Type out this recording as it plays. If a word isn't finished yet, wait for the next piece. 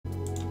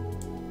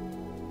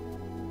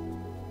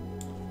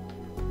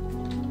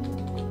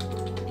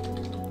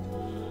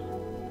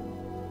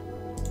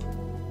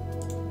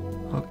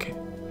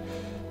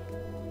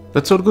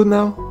That's all good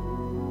now?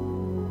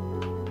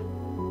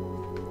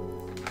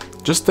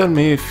 Just tell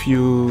me if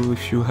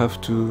you have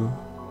to,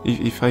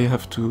 if I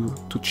have to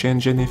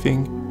change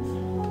anything.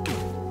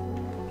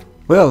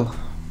 Well,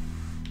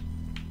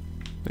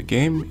 the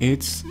game,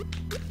 it's,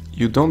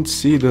 you don't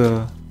see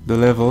the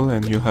level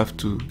and you have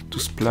to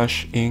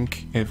splash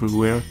ink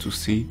everywhere to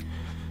see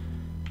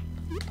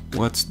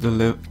what the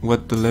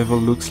level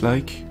looks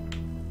like.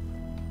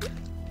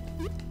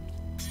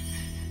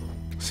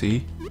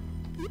 See?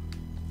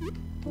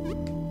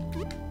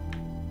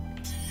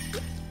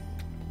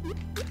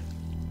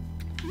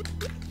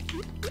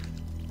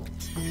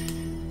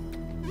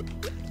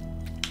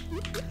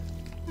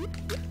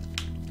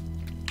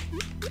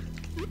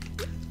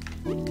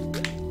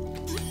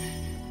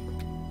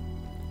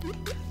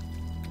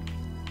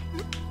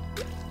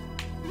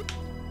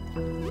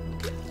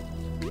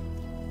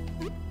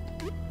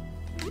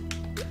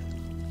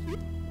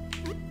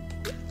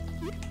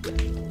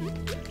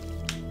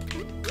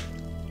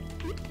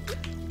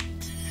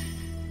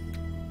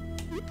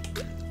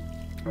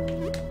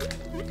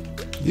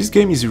 This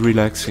game is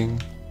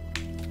relaxing.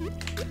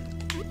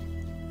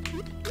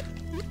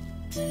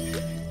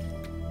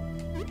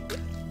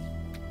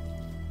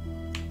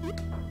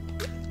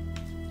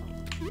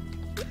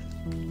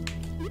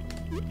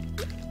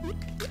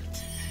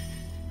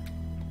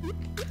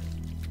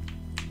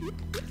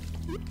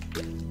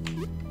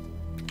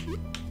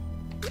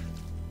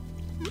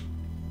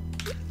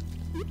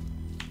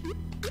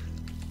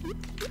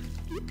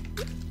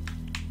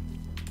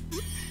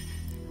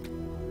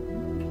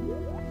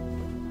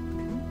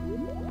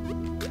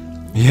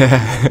 Yeah.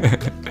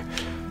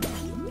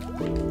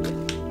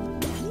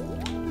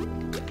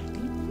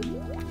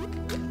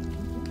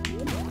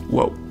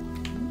 Whoa.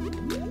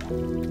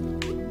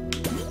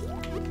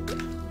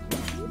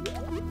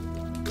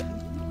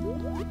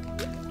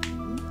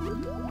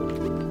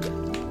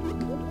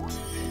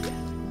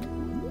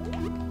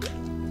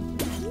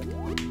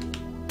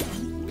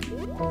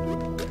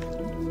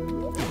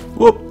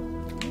 Whoop.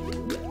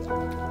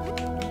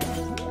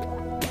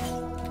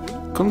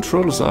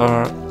 Controls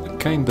are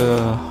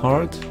kinda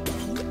hard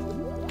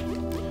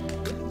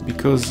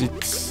because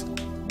it's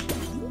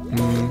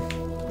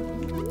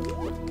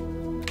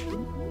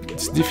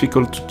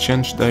difficult to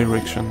change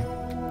direction.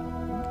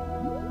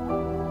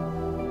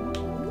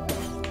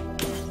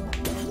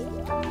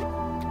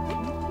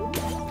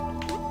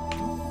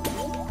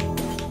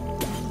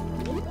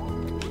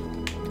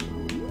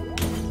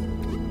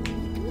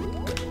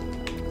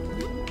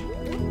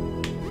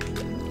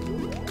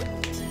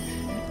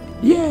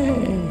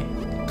 Yay!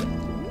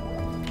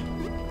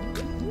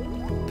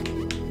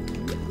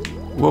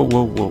 Whoa,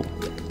 whoa, whoa.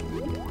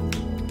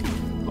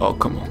 Oh,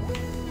 come on.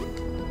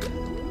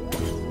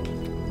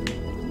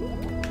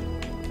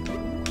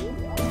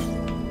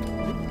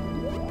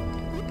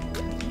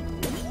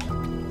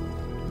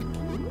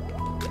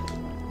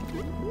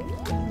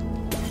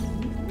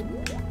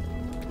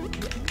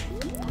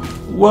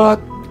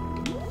 What?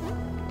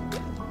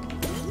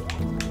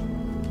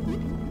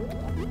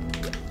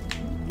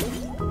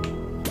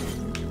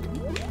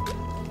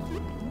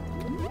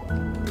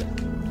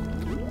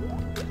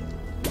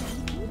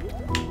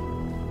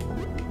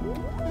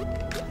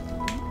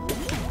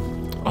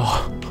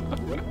 Oh.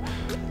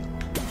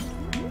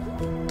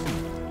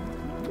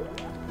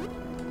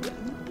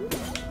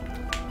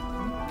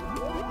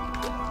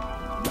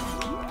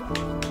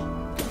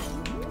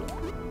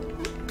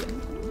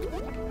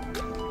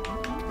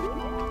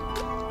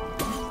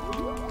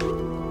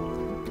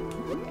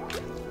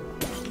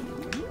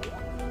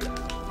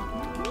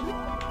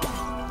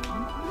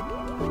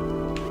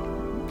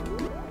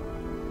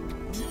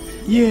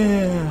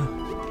 Yeah.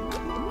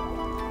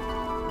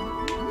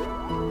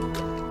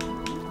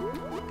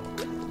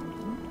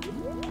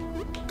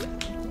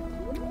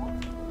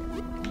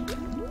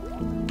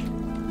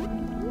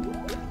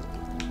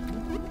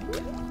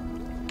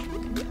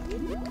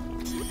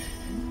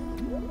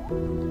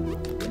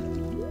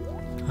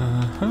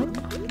 Uh-huh.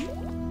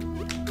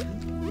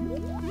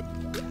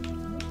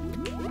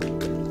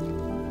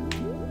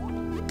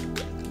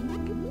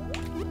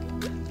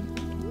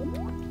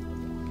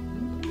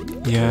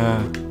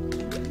 Yeah.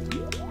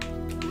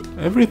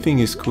 Everything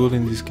is cool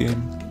in this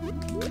game.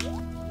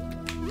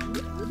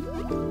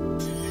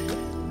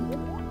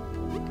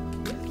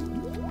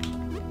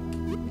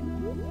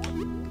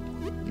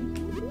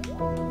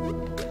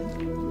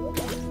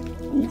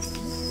 Oof.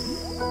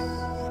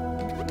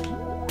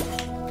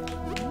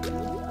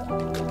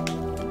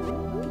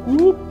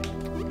 Whoop.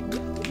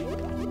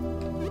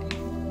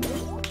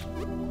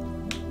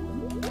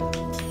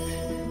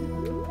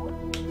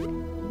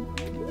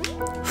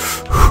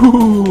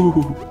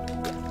 Whew.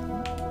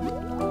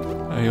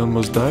 I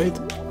almost died.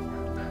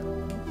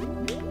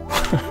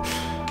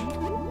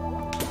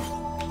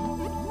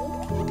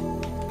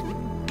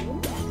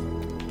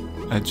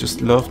 I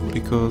just laughed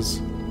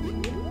because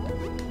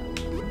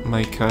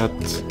my cat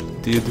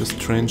did a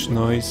strange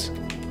noise.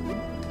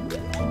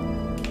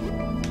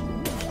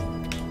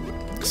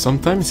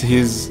 Sometimes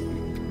he's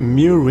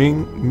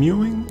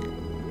mewing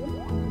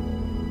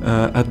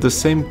at the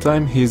same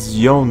time he's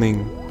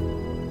yawning.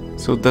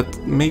 So that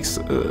makes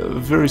a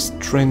very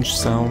strange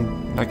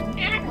sound, like...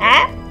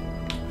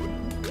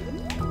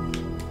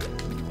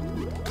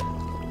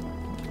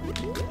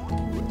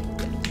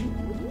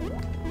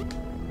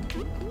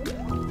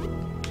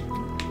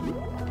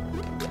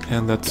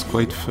 And that's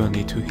quite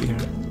funny to hear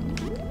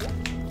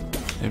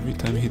every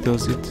time he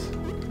does it.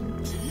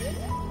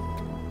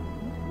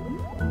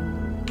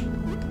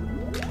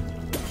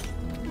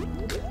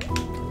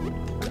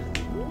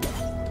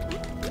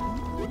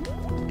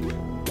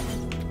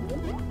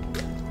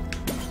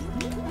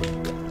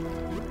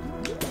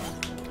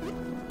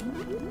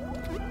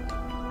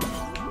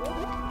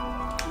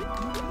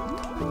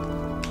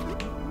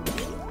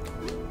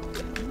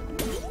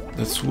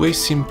 That's way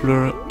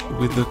simpler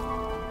with the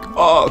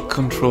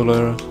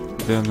controller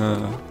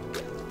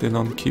than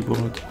on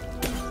keyboard.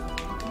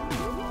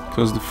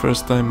 Because the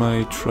first time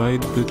I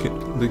tried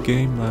the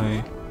game,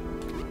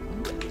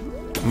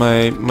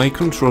 my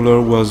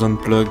controller was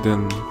unplugged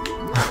and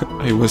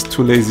I was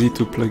too lazy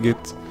to plug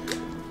it.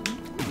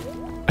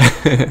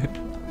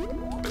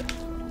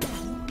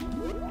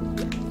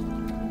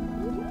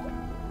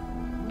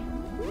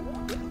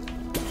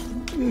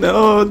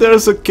 No,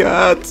 there's a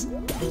cat!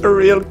 A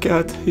real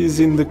cat. He's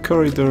in the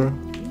corridor.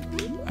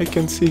 I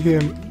can see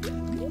him.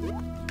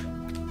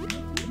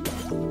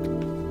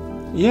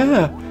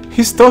 Yeah,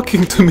 he's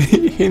talking to me.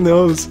 He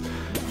knows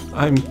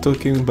I'm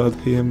talking about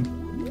him.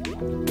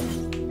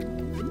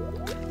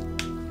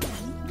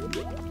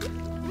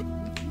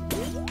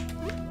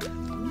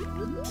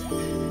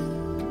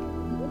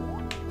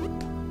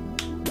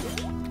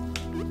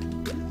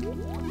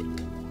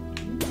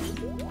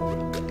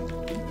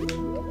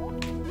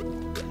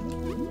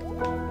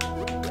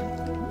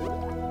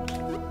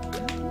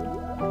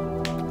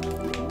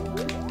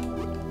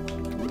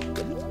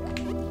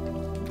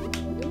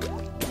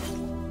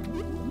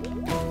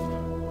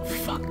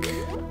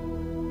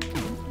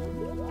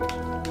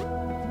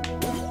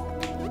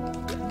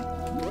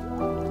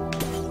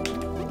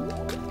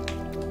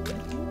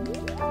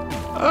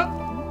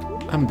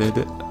 I'm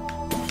dead.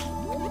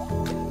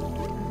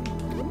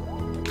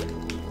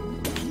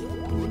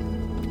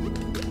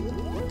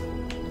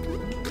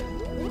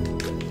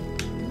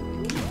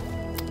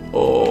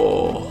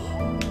 Oh,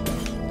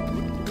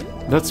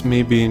 that's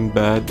me being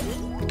bad.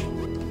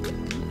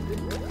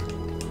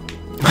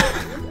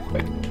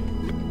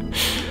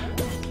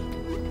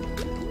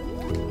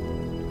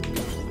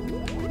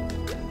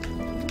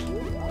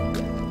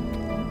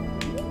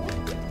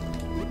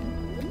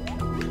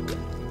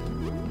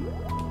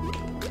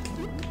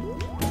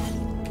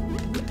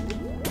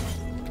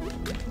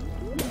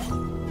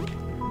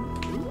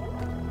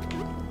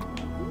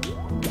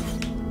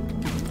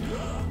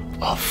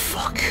 Oh,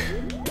 fuck.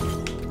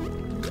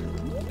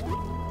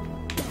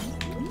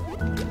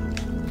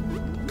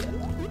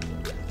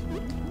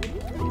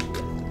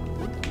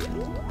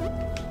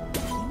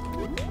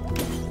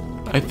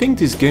 I think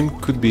this game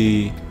should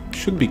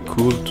be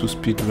cool to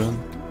speedrun.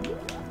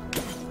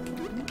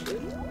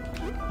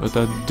 But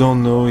I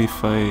don't know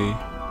if I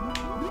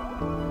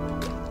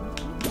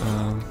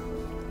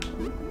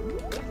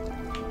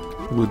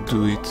would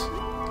do it.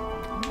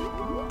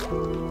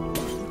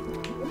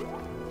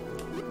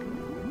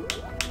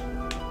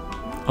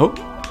 Oh.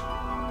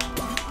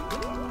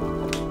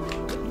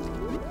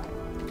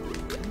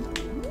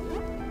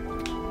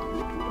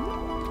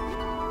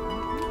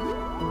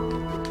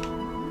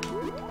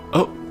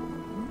 Oh.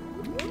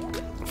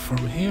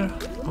 From here?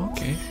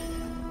 Okay.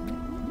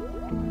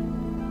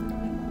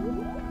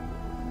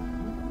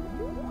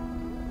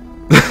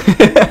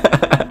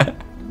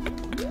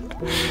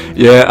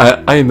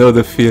 Yeah, I know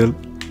the feel.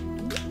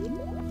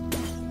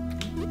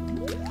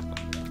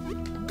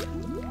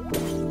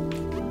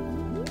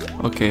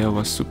 Okay, I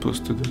was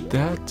supposed to do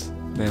that,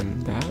 then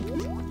that.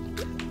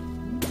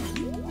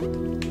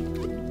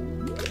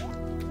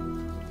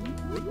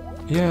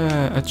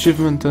 Yeah,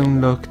 achievement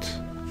unlocked.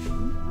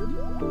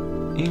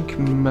 Ink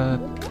matte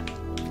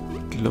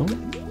glow.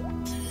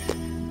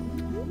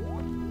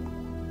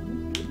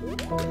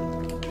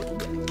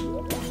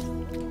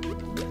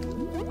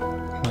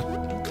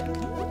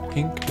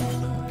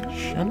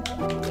 Inkmation.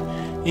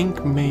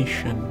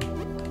 Inkmation.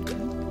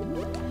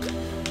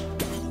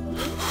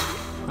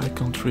 I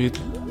can't read.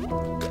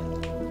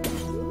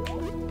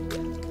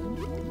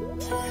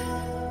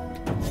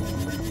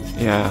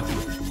 Yeah.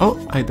 Oh,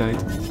 I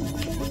died.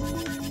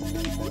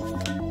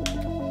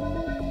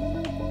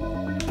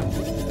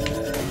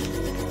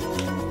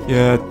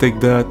 Yeah, take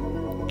that.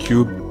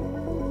 Cube.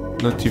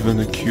 Not even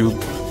a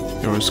cube.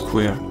 You're a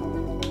square.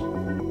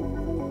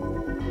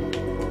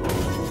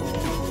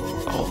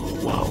 Oh,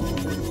 wow.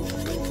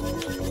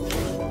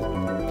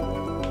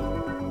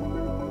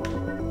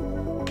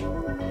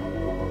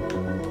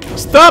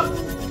 Stop!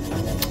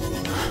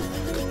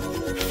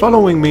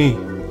 Following me.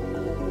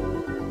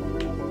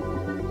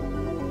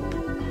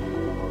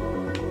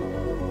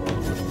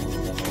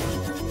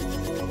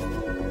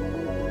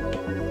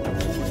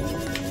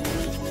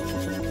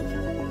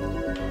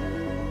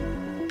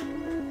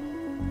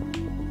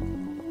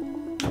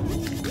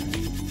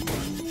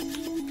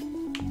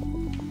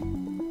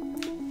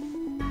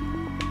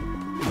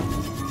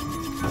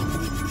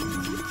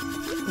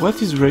 What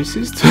is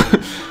racist?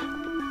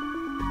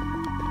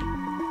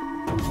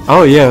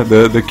 Oh yeah,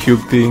 the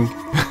cube thing.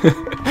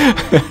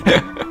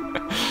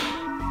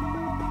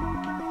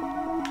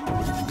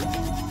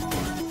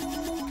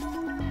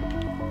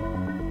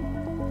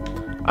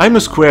 I'm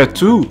a square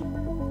too.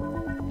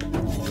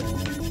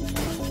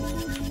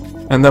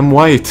 And I'm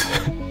white.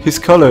 He's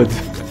colored.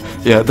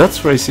 Yeah, that's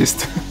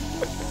racist.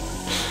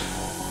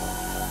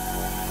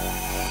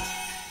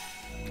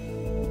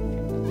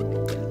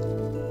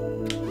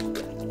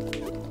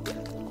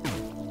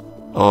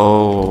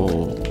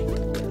 Oh.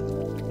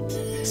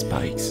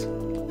 Spikes.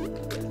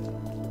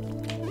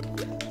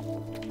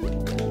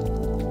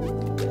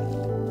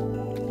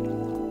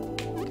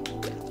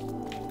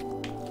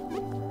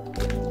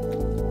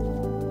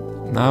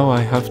 Now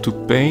I have to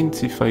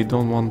paint if I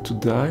don't want to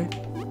die.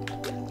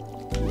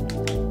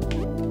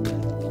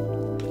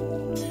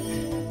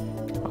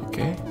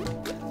 Okay.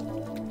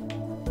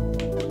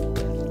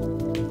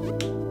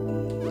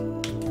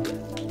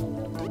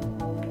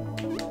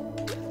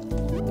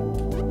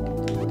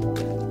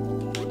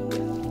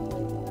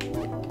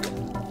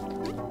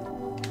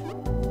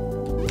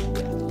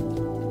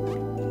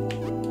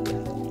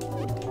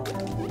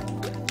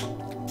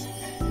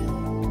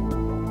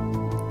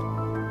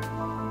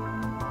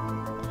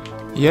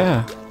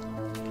 Yeah,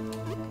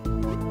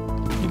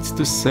 it's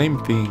the same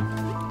thing.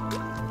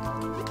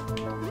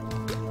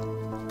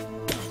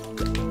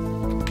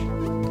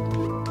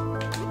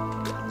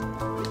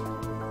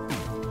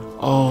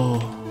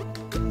 Oh,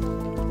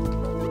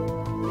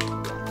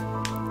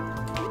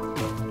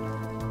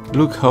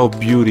 look how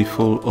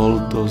beautiful all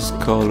those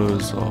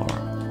colors are.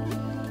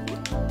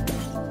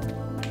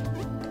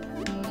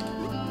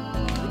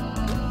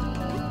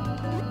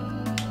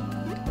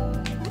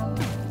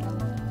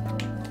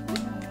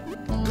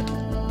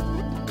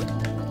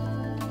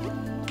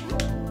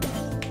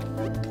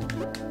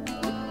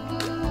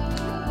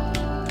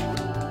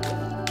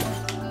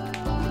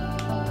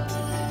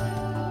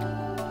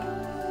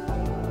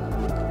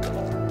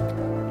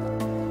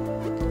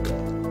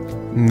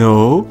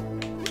 No,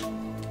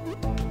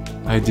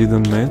 I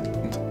didn't meant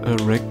a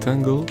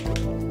rectangle.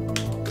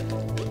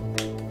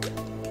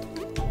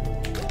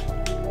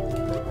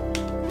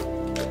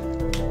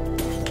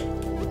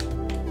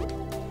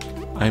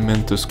 I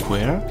meant a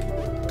square.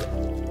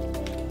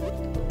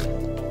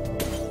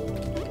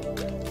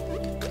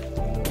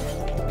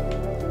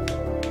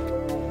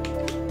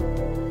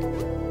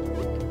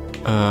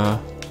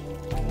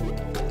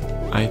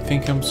 I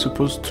think I'm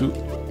supposed to...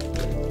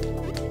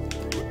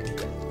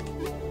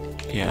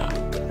 Yeah.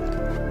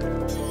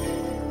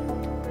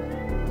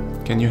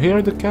 Can you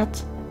hear the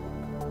cat?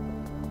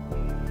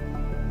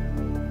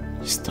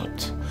 He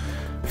stopped.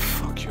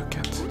 Fuck you,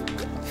 cat.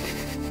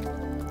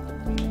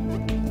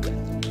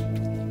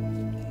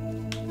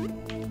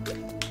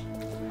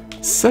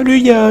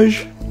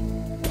 Saluyage!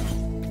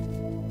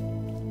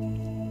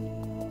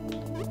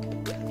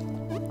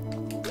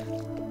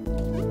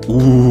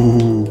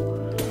 Ooh.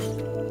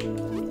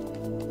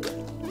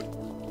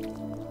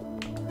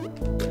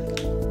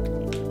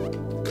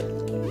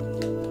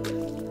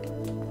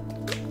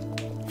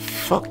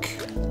 Fuck.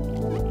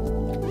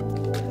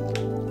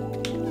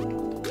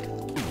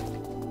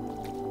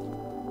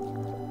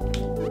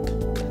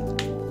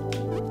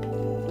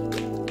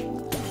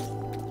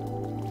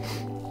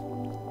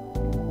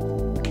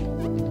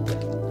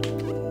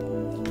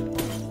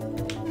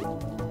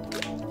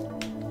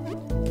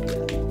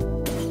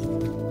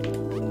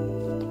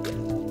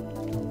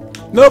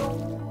 Nope.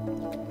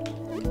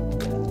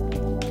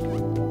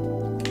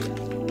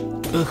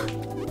 Ugh.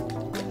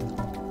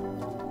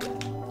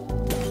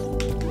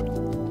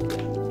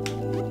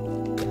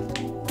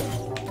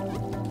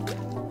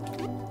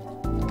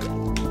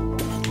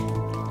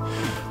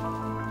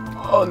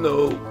 Oh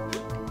no.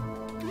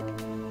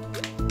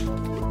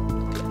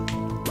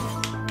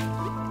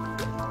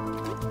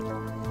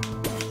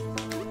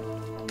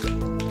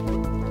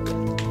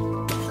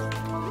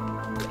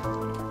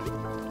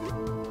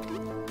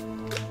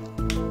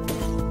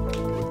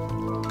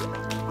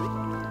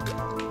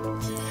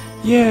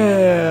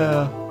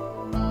 Yeah.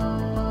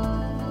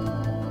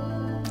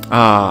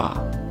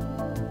 Ah.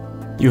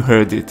 You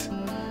heard it.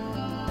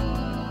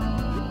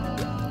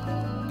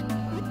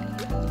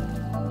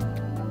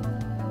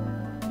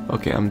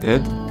 Okay, I'm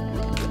dead.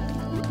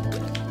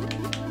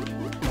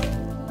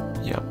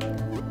 Yep.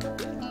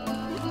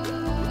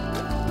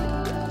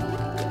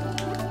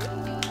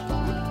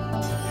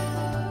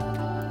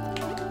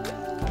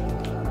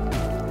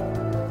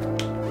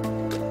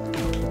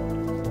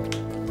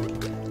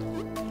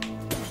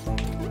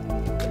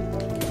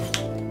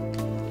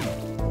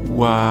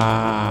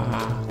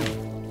 Wow.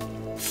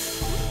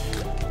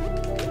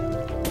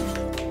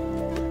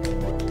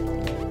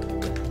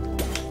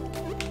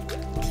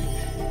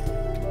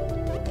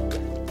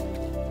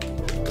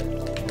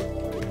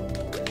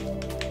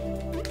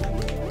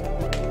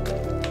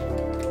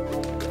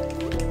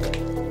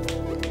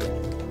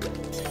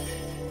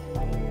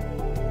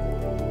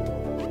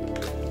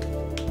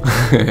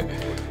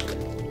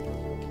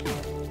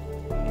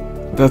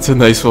 That's a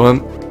nice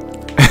one.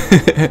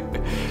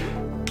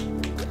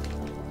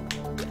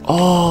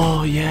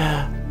 Oh,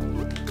 yeah.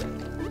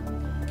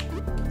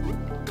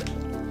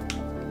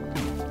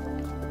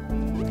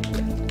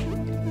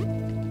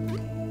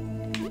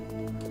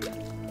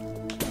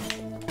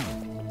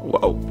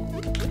 Wow.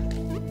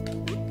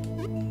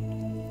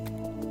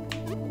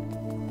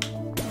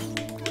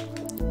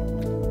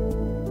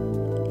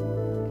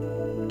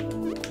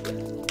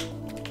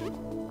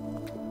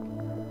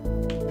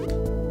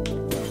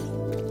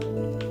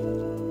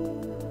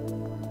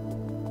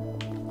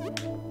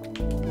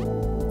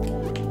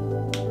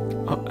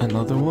 Oh,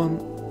 another one.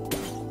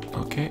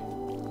 Okay.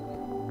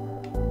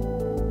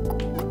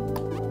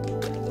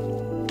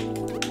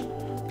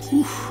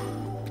 Oof.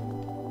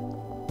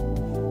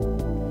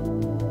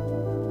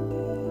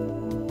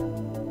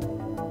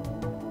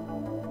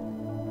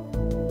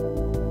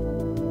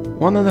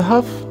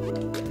 1.5?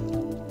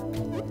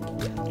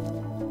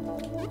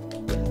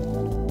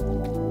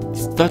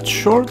 Is that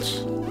short?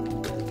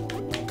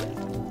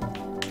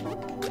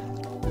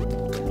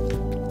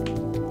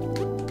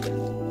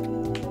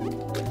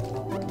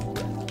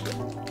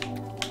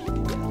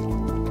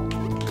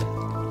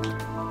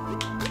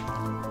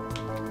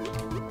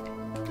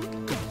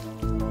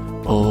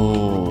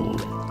 Oh.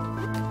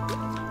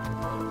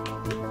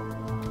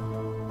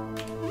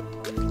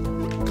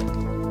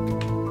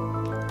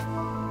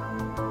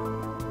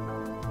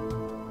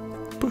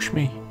 Push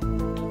me.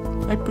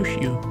 I push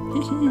you.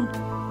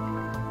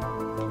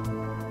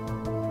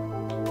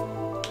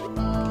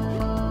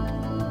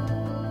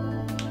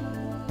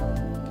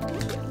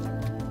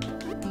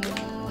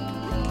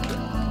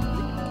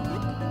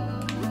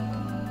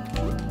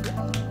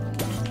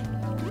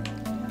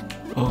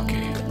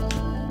 Okay.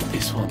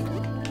 This one.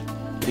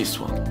 This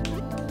one.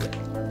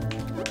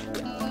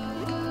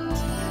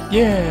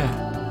 Yeah.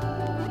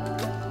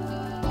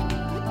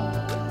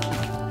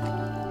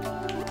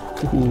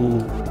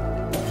 Ooh.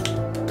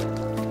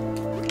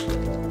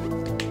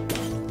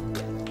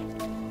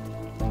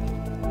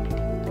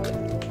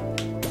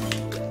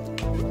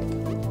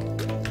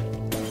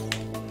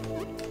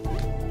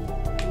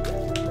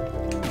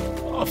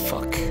 Oh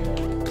fuck.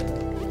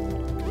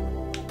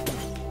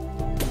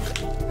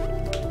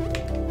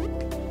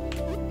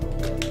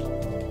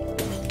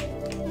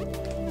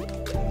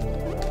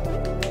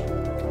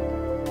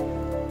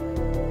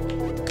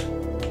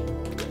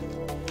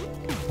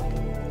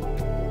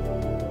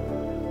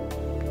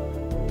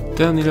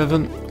 Ten,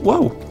 11.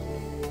 Wow.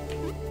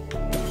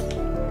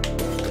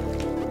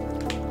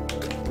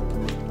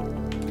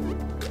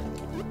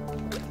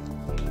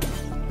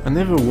 I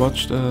never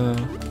watched a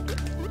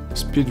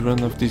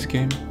speedrun of this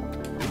game.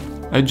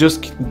 I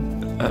just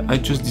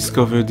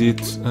discovered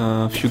it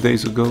a few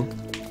days ago.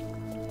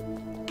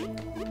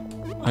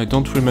 I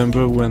don't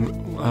remember when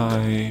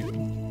I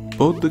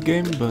bought the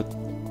game, but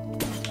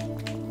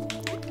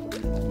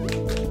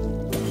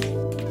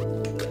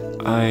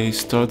I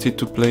started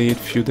to play it a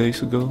few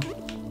days ago.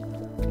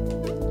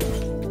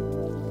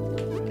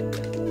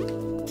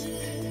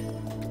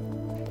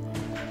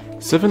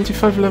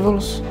 $75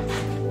 levels?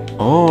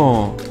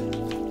 Oh.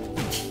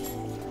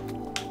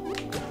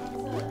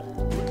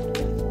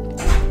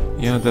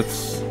 Yeah,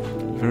 that's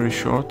very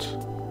short.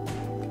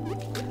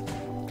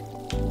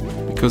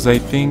 Because I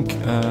think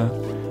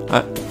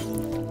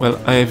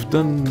I have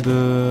done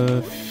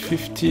the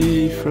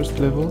 50 first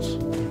levels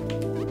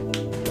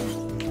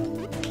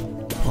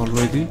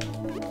already,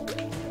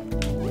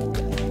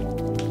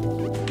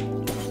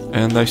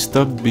 and I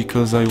stopped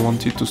because I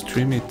wanted to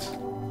stream it.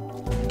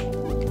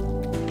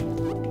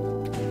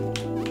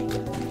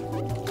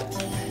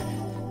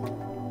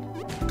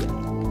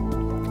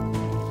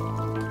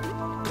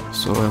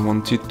 So I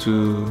wanted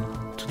to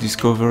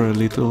discover a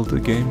little the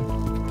game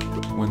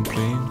when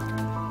playing.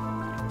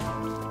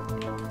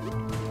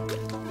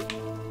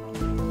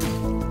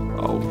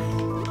 Oh.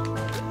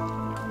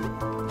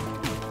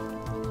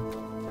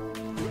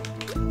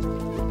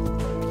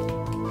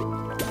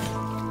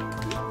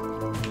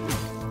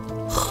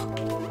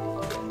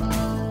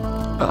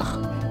 Ah.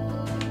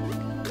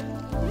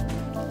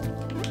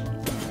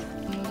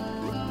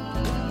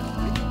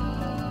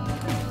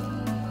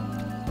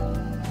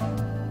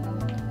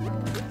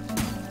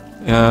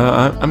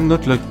 Yeah, I'm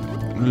not like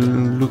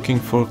looking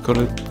for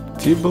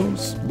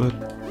collectibles, but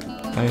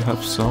I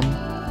have some.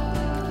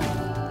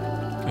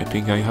 I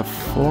think I have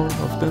 4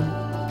 of them.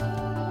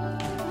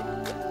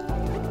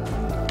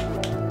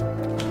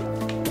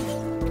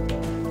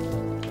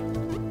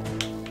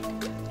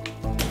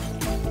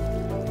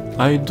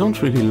 I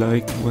don't really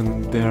like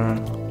when there are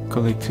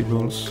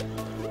collectibles.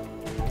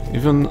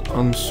 Even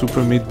on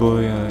Super Meat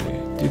Boy I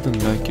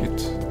didn't like it.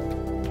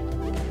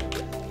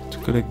 To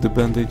collect the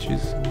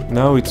bandages.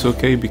 Now it's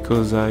okay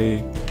because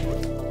I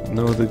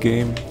know the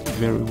game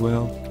very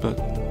well, but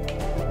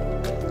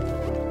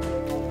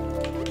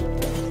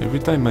every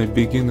time I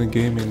begin a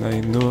game and I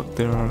know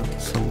there are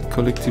some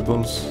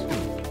collectibles,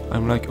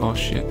 I'm like, oh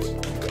shit.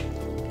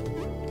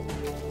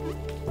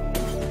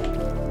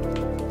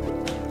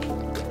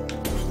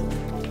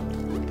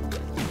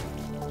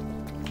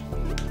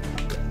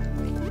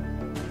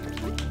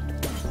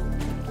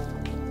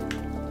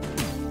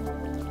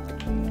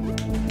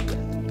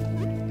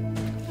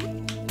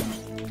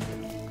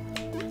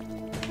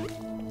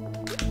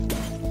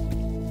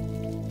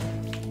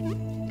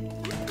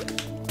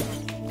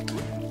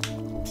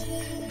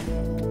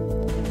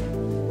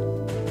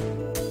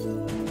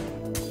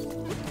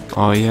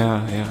 Oh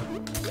yeah, yeah.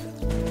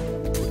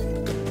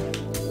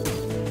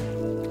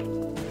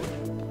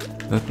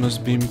 That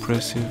must be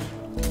impressive.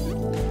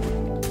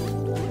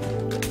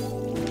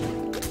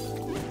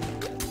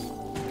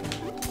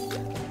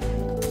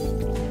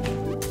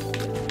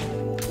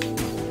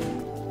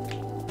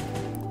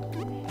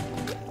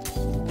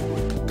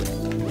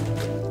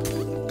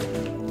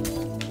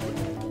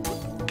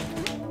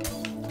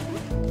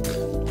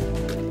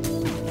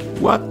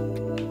 What?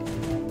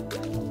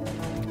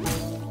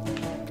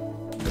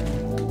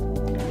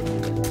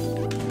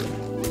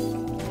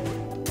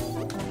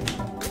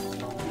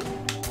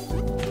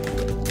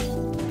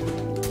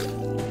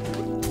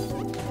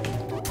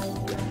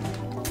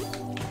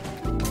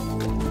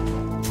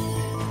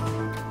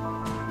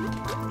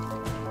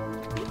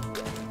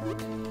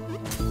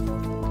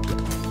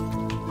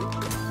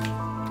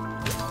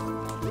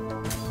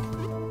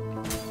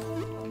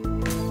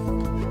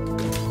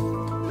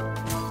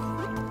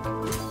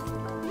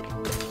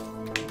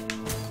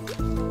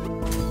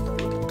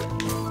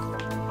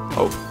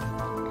 Oh.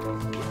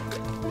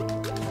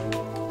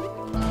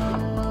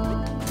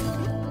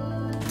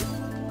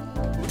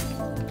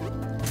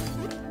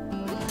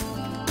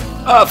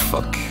 Ah,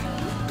 fuck.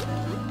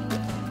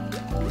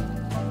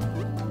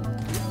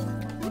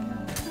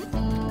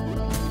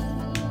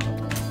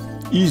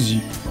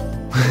 Easy.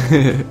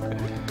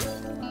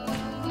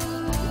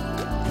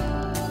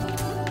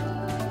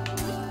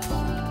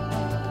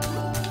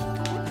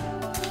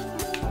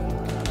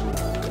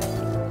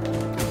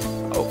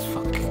 Oh,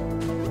 fuck.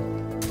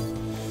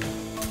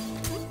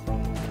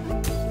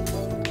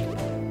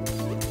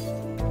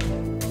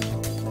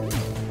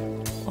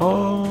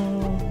 Oh,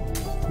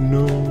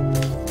 no.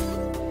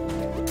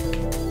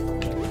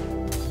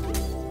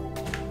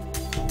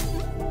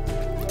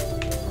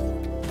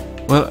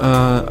 Well,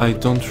 I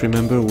don't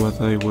remember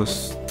what I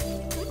was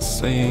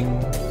saying,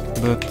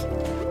 but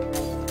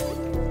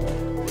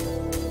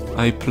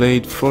I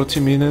played 40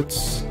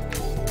 minutes,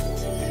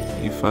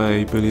 if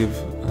I believe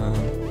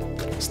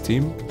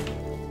Steam,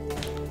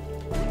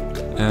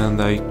 and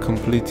I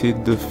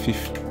completed the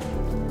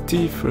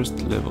 50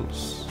 first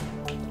levels.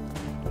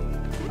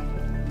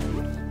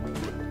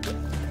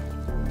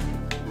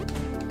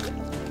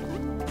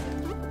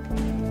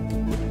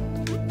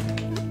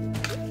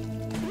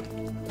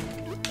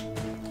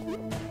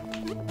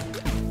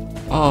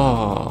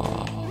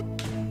 Oh.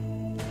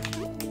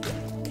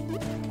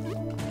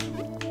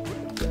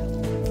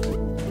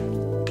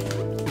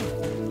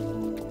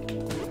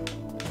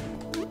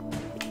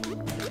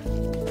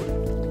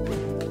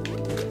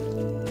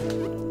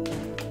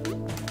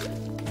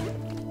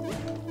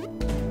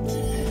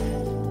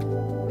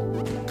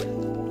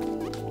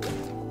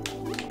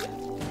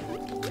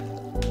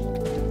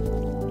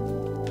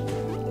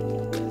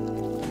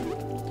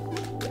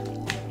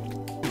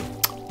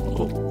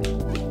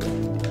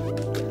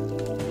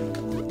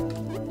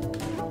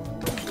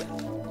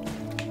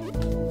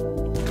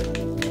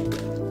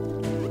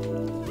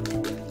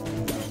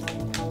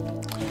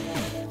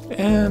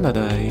 And I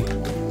die.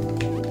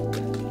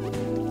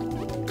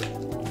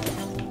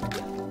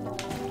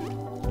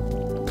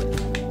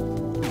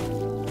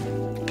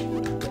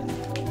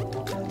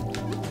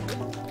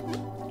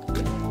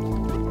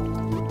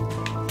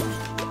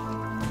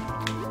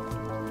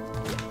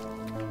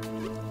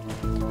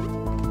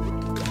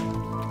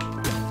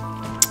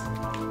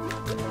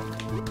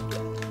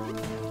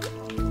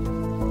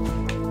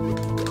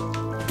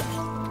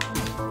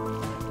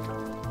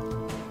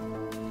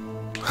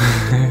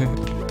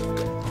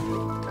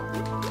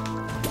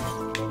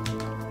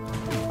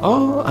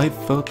 Oh, I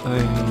thought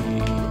I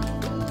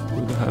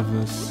would have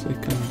a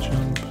second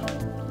jump,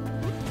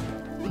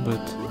 but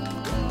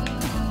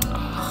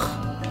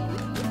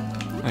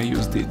I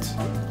used it.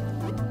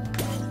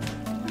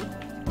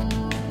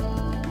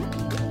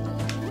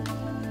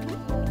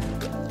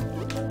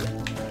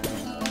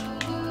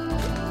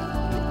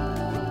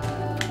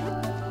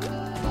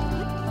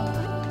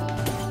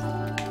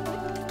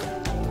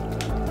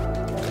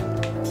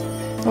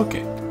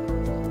 Okay.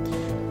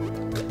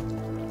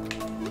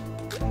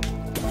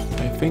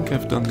 I think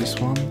I've done this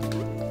one.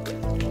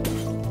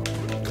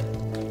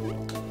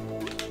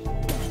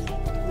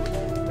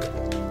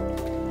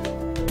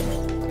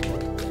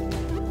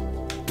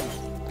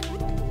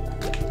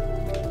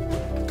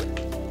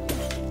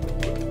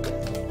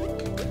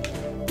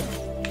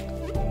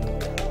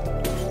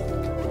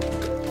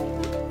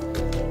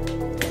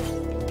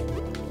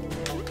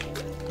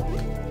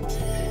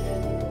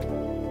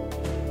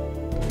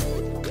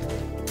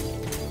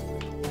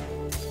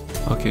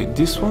 Okay,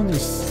 this one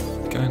is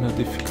kind of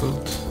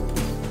difficult,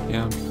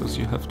 yeah, because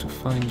you have to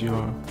find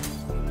your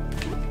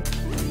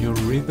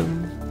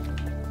rhythm.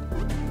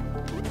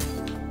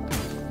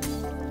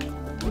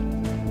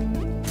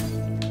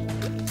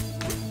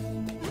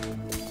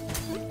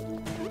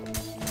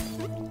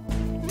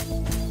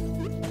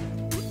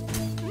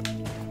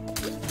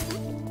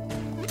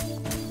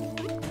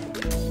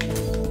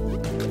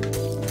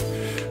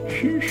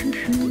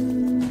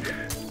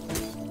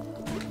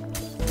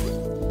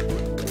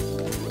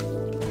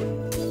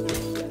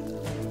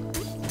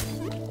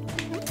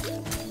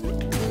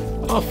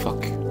 Oh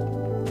fuck.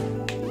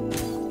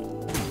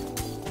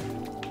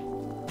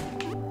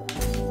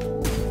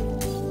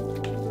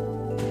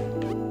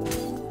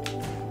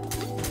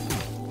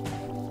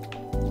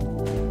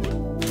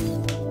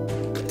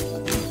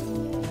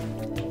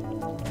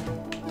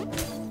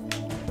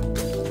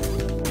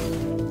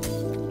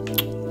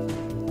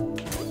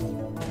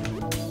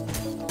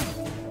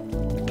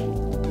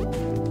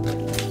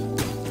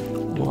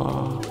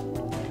 Wow.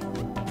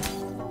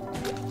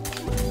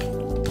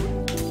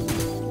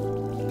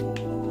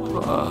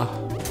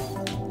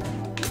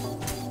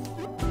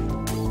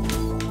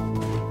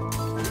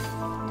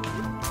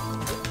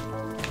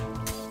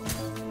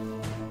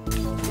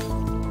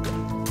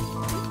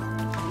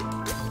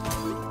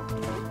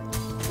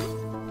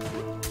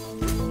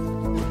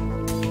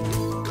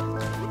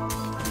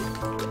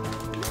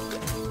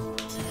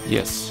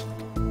 Yes,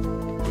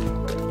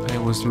 I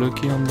was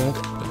lucky on that.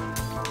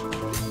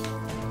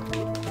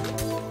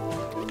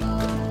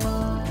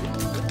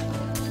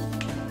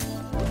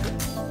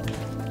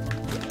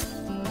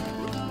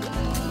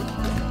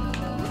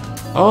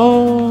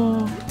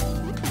 Oh,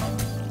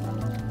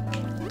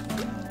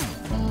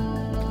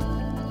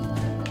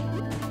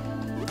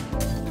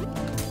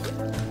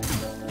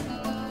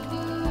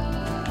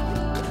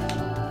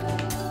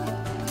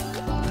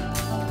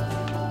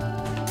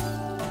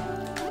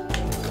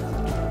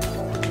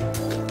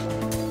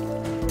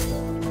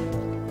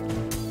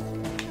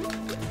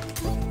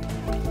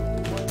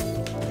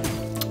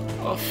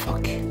 oh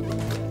fuck.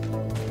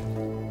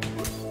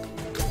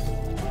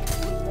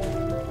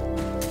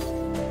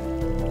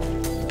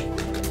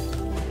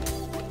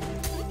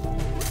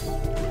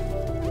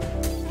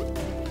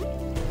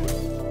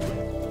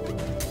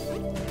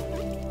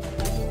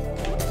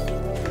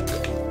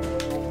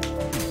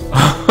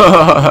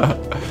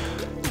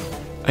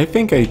 I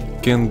think I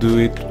can do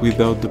it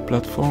without the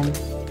platform.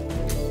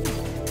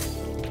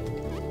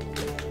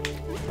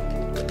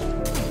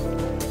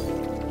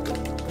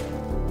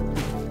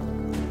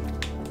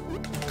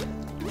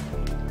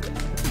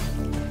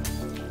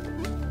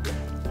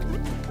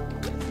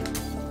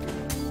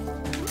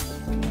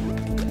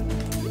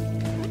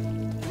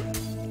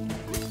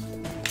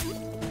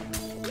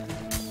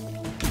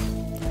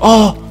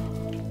 Oh!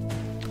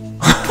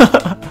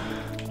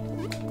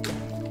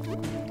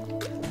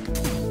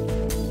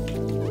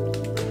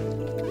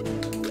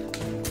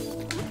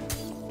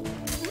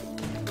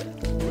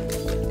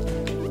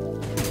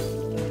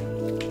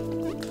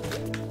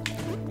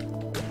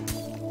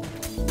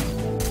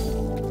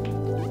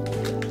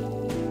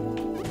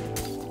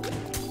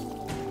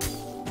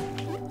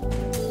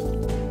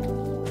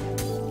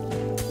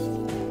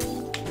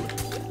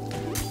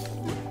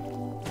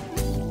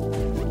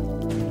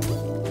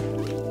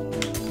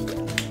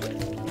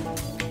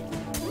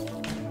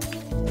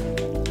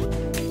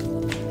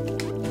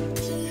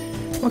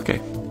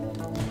 Okay.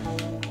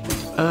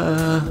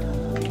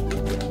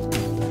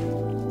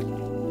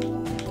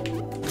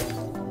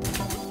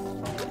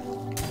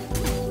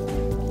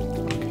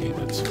 Okay,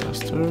 that's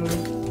faster.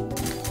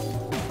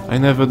 I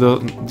never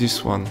done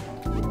this one.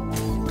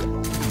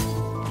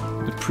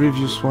 The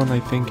previous one, I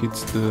think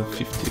it's the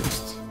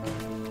 50th.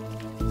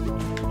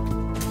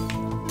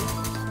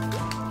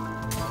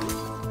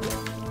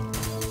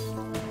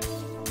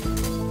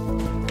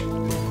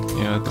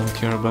 Yeah, I don't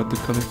care about the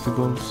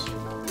collectibles.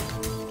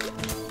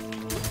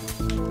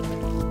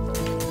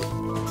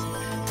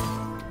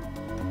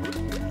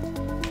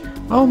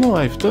 Oh no,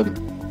 I've done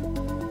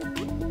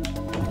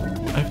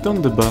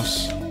the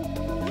boss.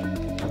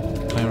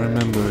 I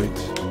remember it.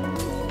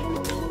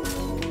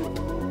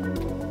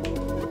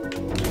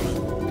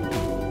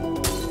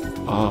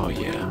 Oh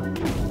yeah.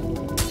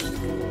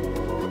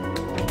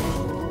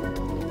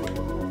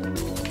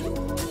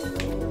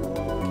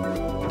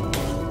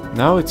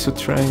 Now it's a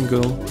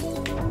triangle.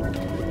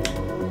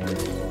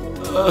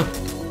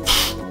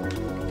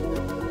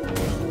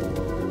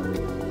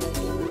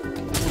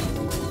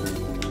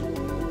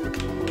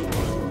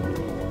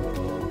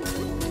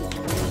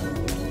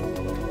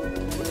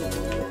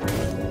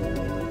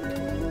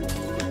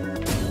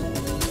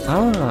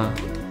 Ah.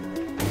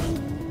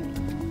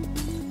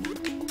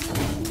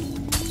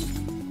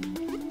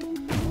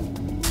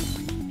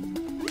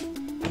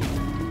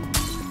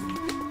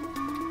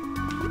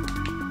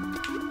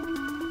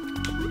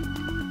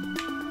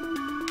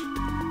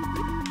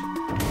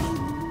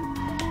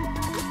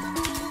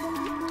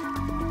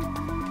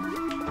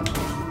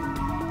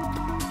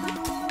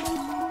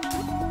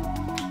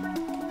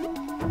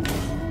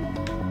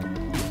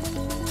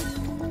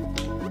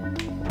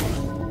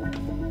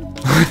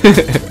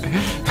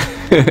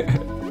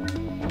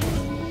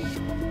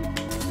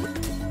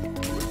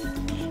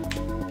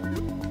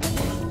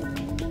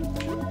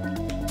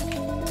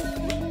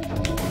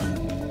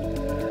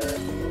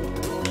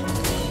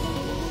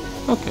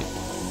 Okay.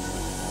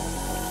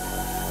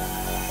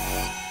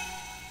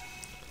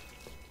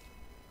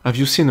 Have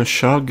you seen a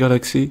shark,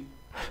 Galaxy?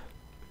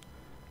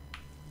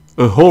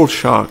 A whole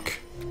shark,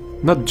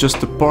 not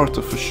just a part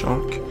of a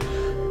shark.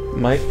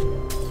 My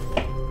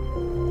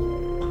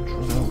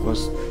controller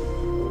was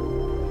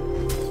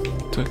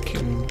stuck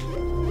in...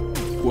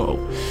 Whoa.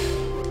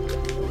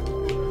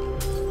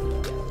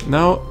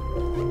 Now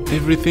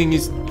everything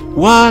is...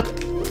 What?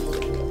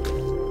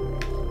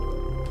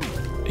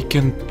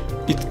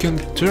 It can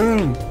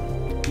turn.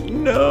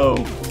 No.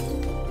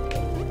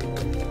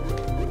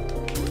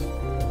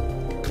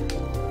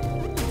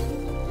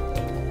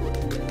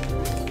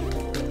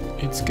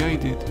 It's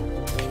guided.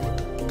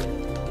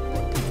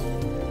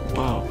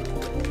 Wow.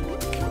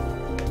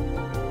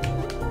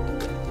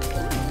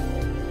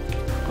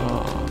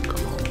 Oh,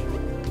 come on.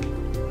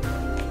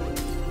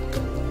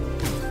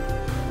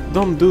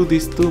 Don't do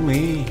this to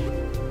me.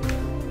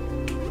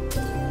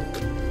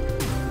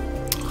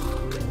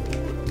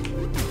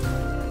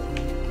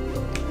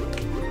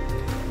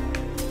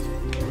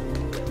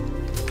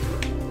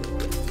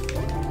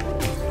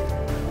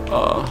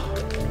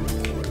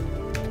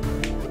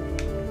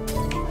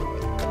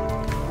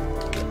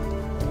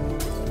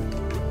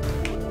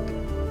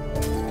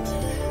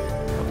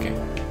 Okay.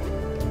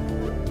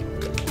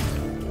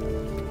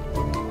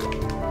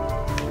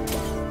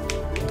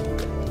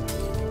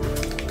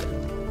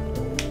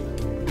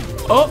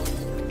 Oh!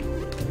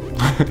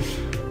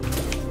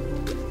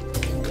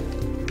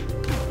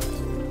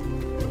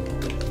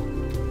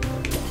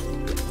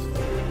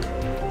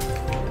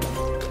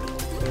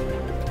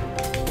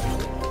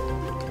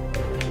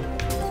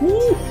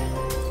 Woo!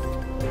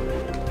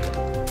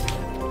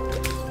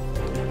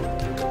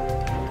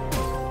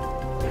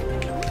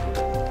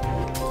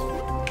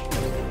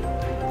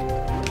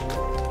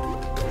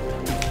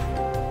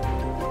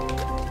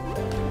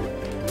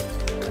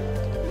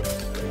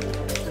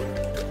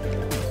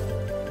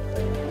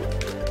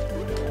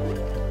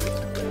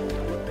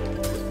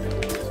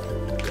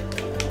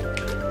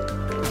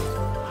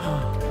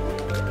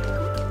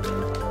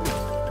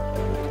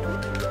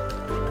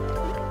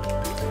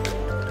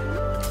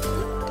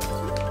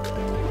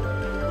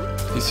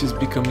 This is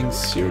becoming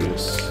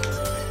serious.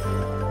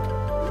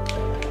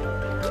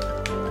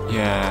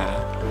 Yeah,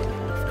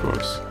 of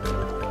course.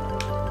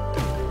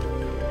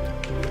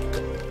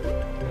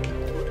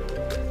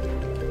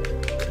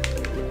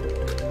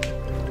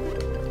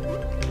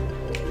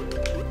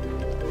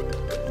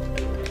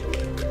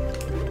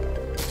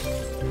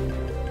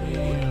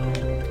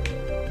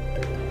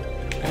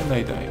 And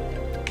I died.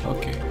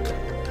 Okay.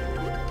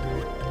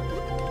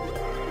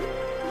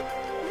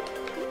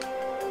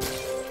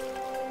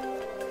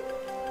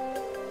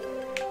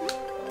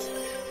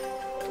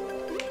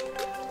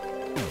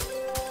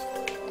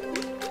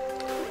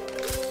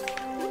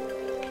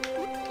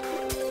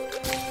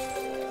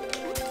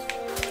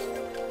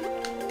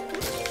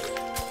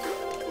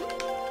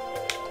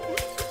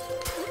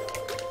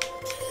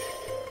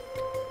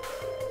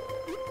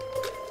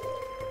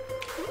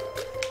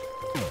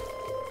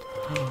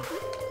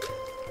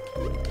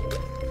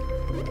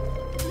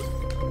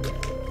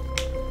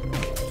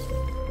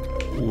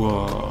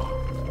 Whoa.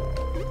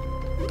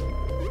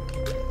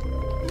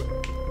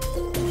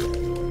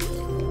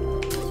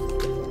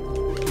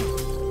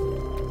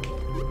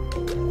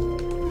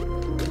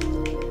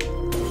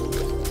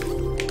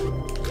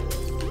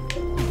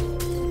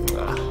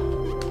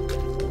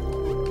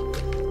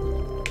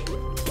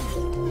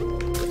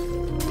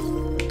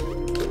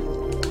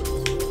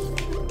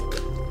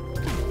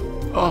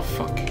 Oh,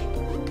 fuck.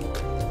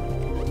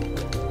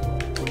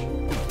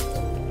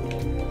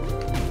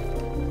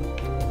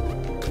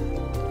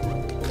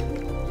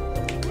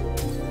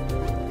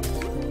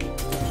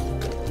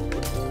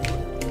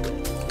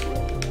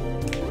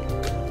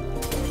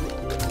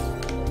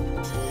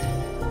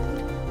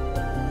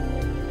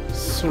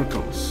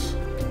 Circles.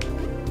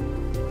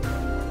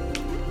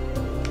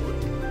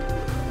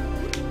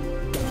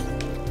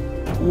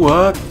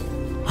 What?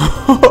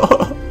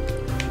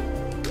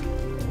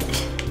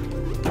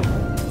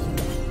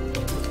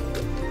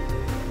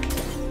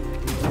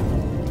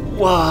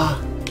 Wow.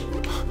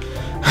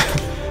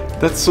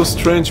 That's so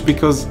strange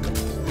because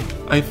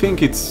I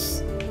think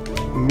it's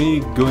me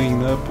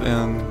going up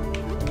and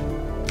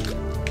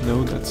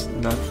no, that's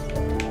not.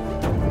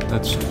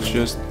 That's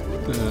just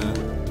the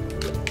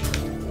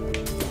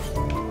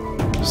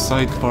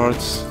side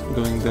parts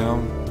going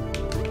down.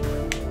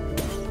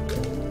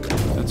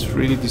 That's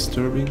really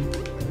disturbing.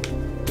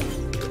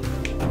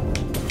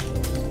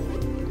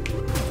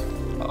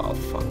 Oh,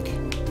 fuck.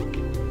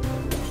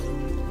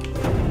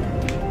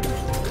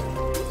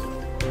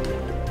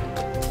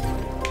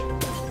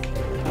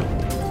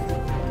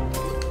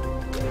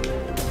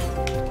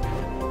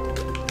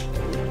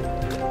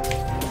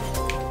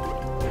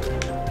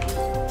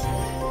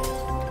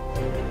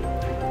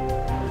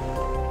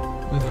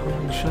 With how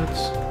many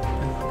shots?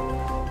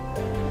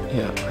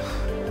 Yeah.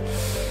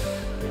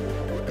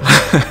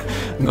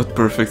 Not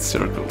perfect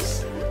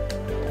circles.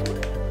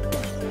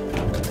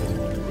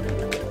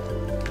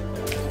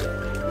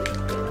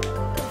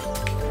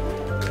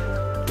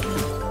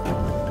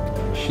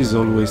 She's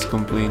always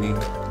complaining.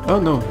 Oh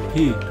no,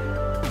 he.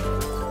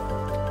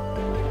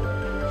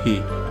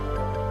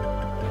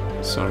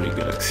 Sorry,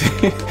 Galaxy.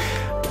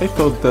 I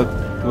thought that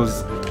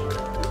was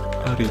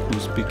Ariku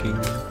speaking.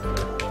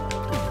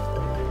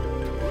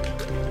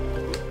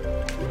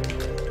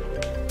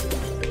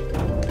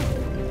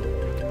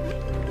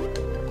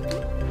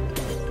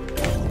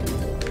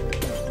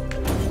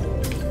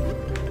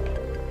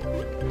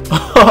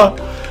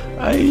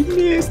 I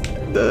missed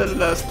the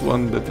last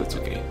one, but that's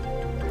okay.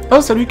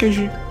 Oh, salut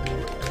KJ.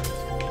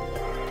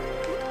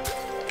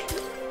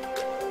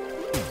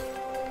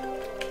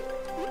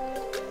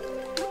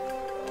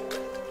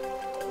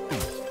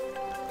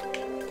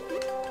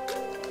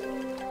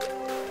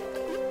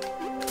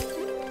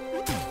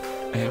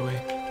 Eh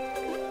ouais.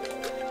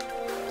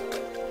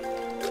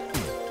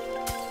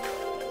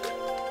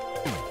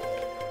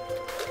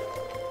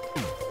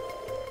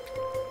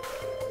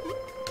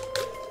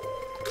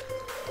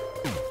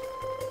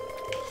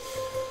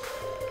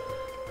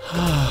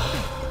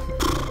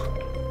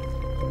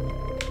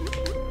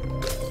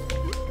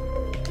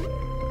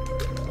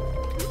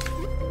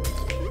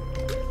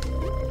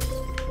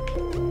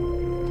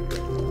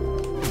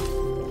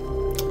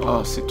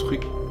 Oh, ces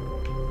trucs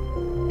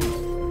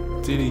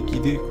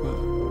téléguidés quoi.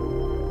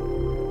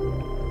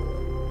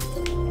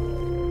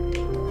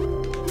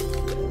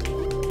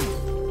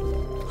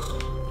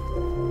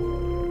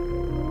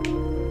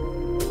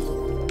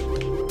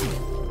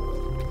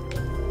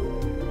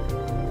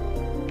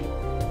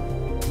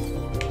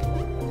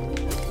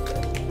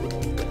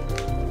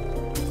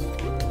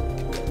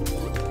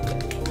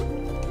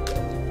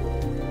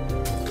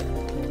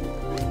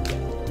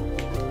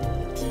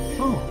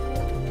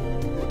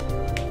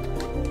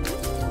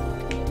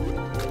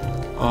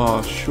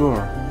 Oh,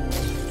 sure.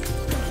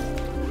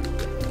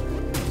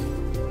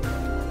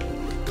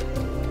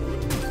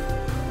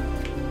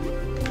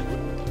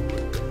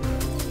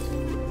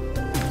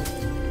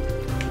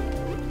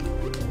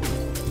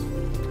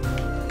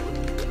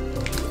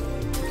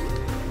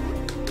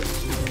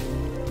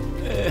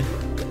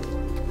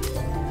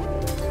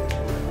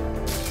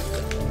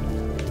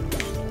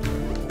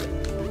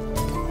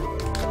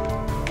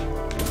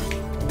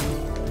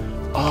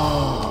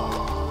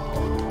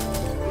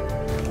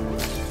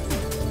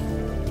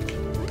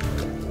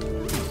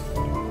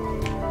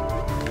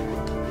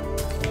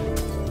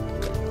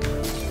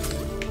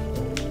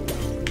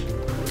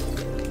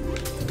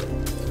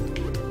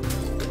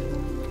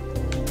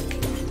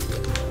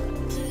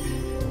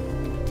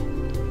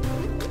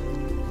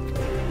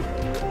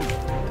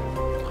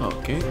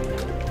 Okay.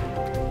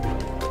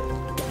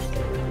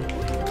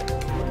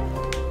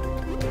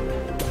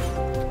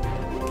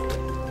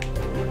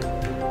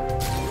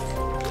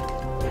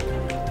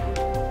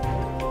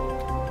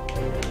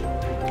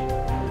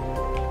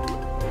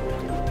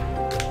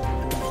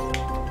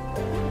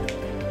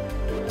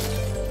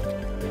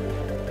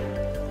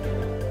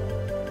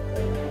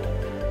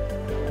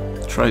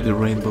 Try the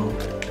rainbow.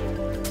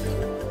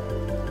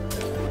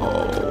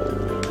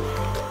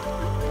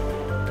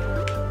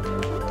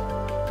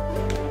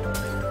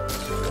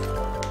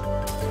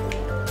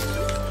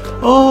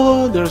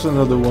 Oh, there's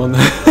another one.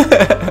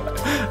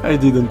 I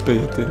didn't pay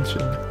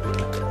attention.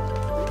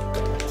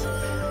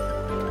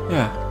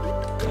 Yeah,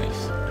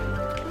 nice.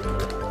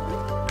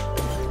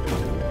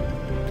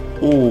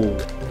 Oh,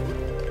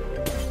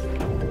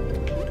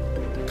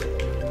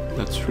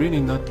 that's really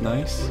not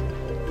nice.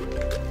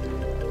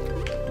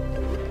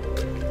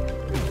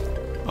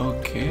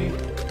 Okay.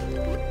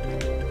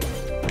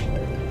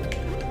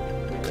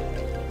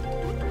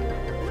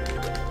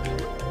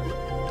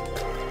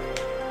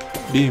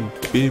 Beam,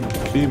 beam,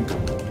 beam.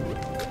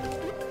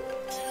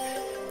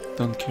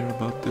 Don't care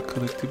about the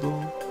collectible.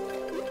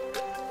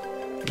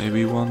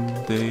 Maybe one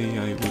day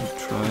I will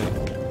try.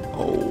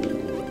 Oh.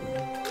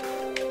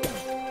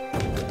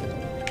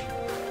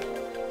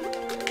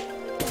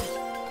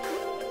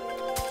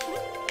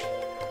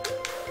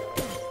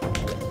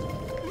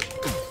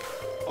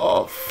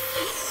 Off.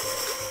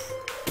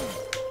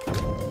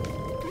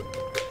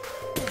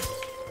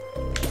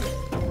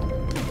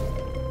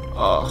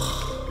 Ugh.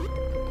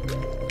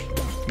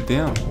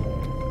 Damn.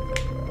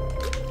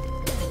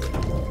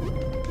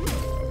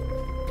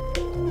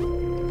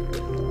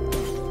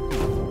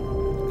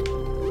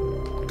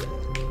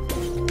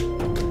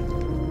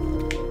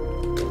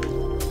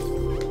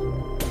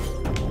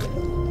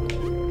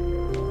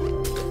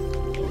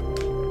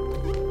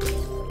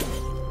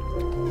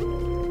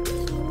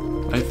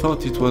 I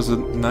thought it was a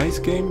nice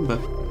game, but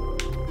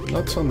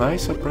not so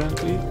nice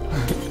apparently.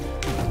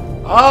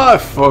 Ah, I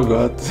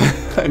forgot.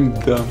 I'm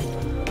dumb.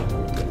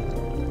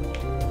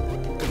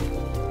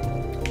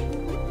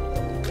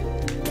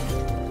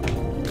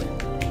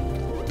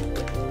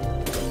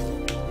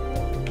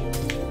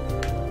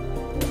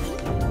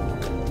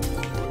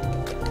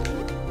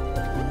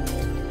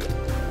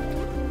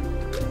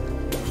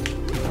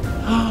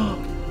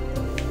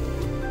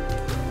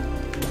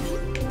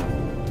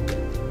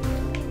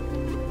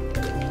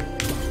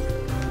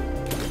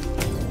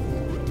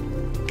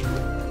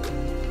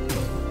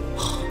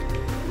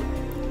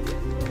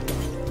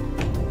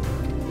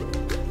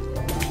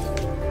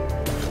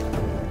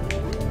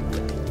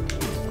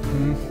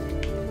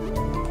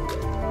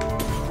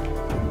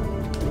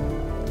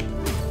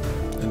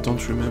 I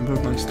don't remember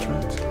my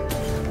strat.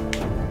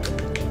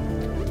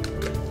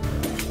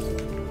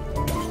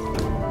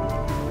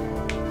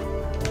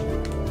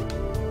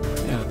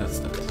 Yeah, that's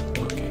that.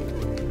 Okay.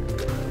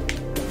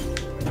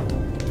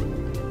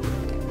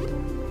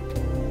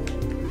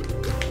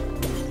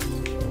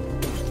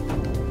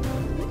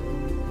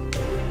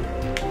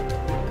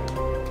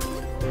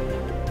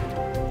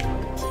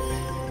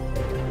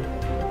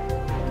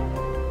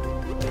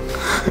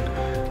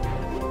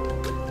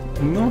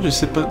 non, je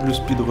sais pas le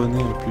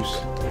speedrunner en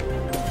plus.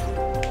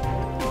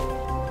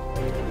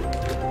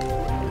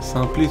 C'est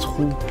un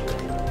playthrough.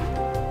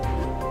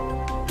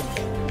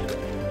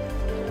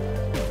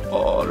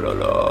 Oh là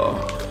là.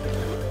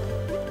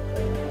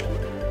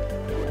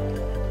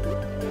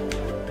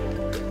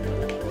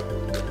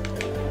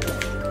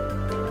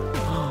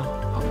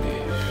 Oh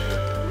mais...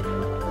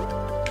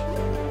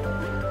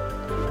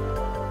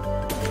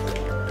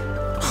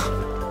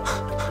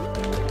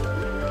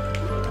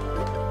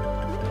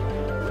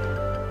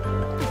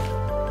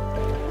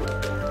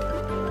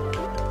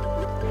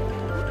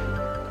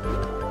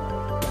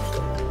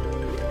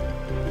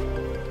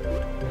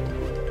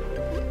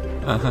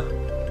 Ah ah.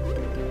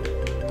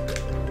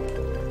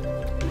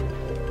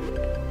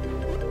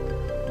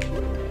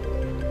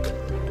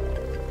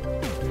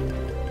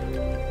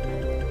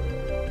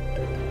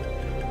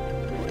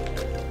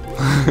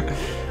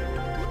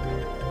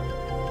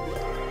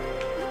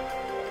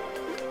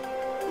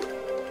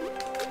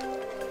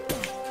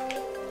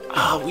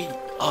 Ah oui,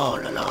 oh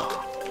là là.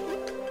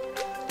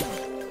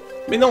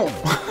 Mais non.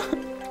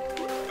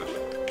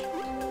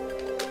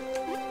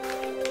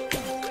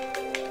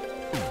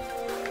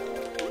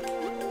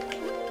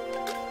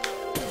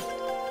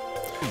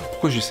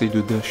 Pourquoi j'essaye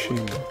de dasher?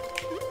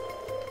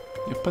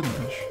 Y a pas de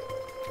dash.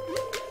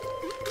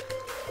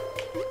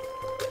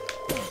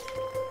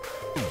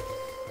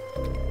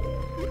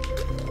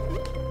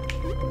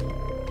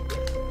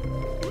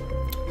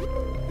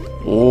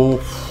 Oh.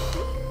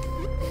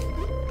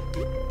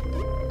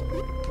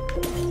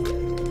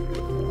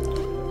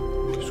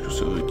 Qu'est-ce que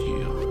ça veut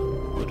dire?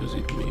 What does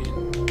it mean?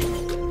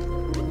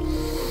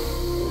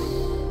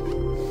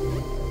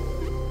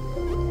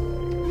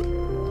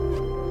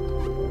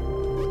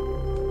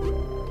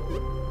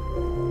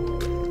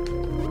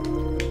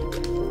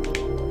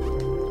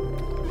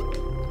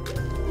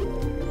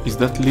 Is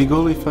that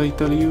legal if I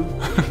tell you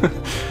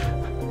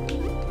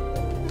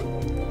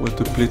what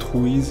a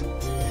playthrough is?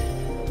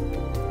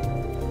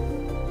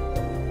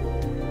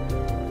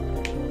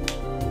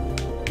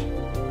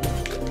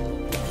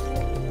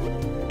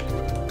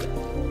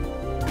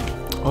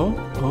 Oh,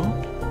 oh.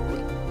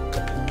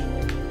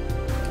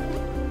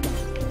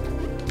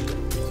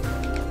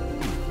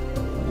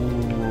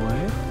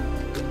 Ouais.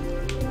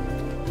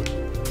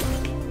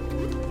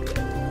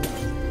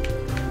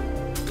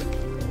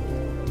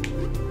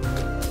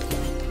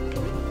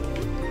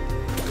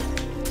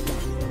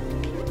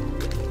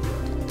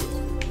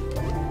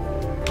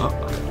 Ah.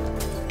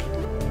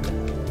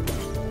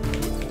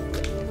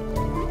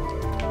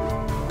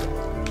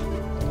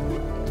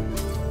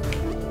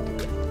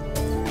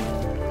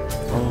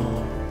 Oh.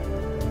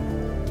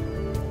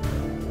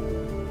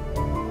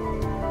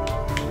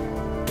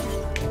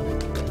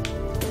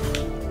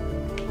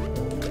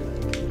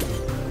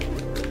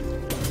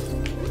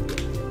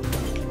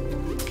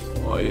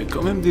 Oh, il y a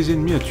quand même des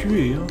ennemis à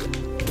tuer, hein.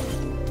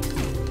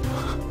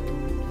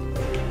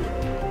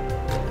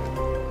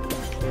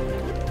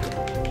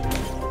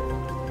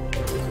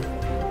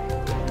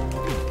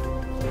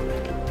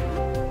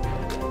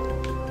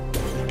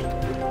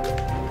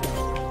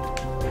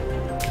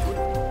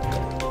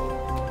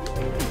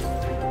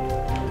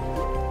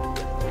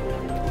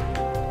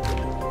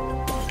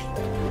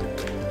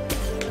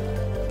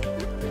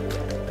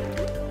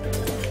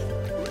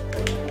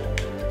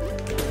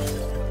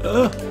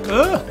 Ah,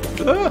 ah,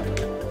 ah.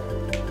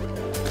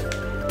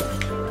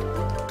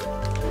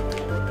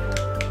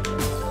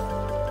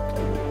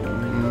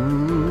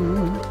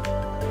 Mm.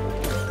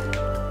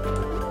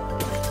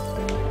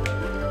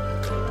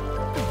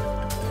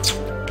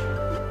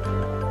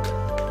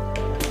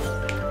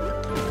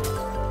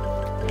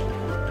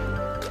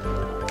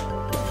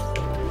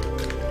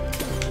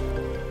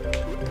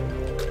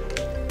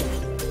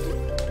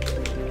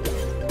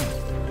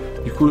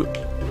 Du coup,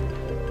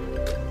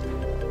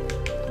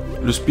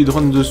 le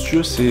speedrun de ce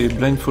jeu, c'est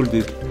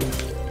blindfolded.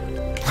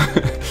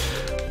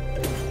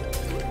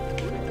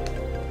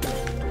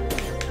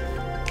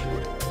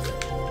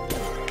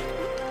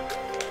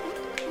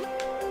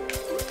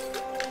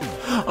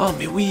 Oh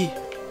mais oui,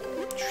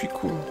 je suis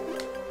con.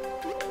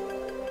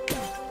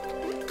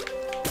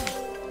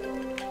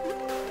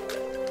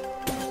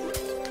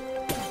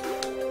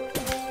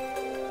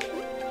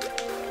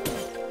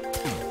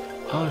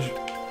 Ah, je...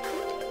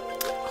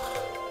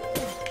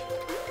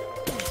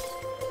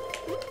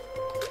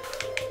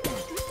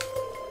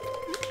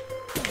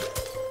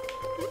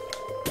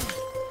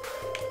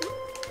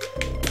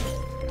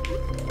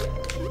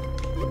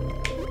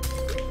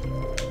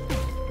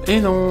 Et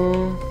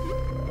non.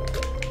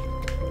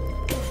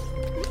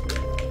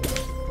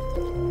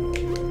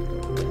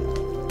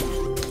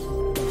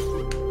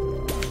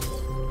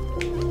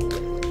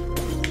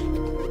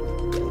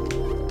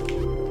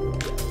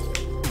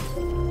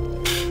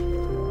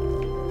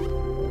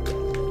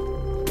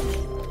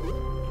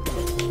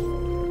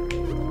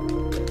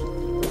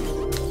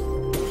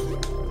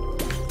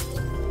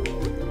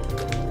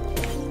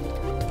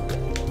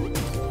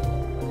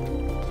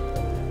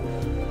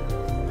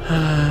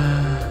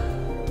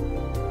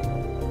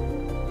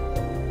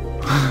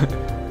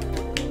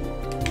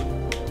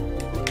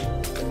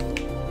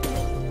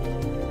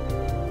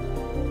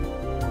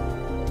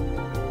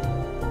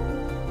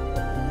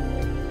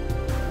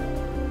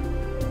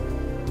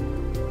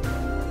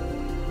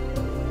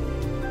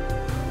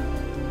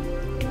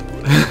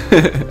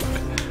 De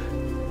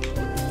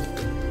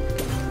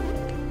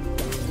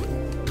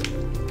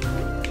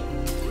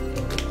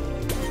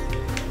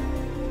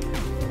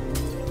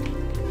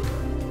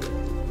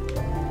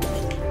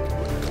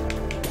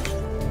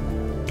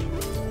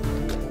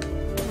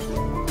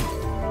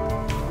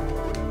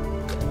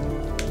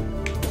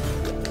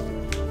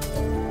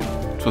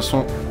toute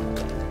façon,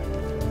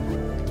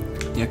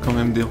 il y a quand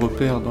même des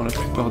repères dans la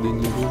plupart des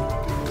niveaux.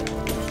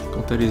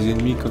 Quand t'as les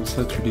ennemis comme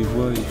ça, tu les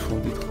vois et ils font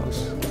des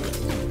traces.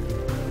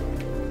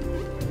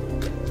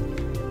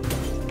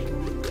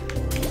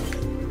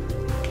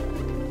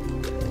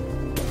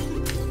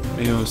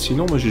 Mais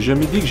sinon, moi j'ai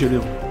jamais dit que j'allais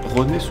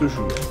runner ce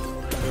jeu.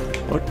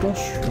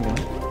 Attention.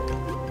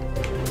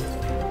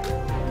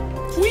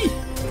 Oui.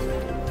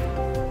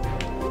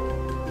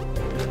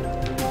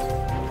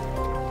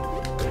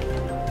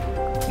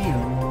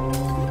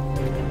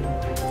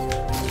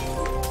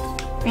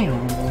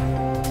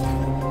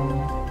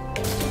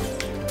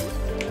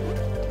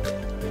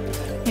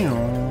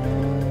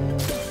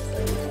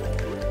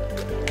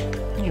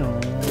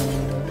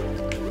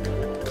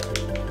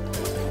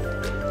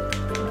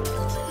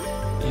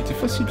 Il était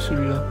facile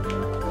celui-là.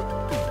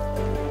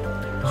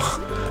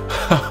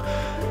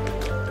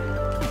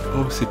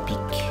 Oh, c'est pique.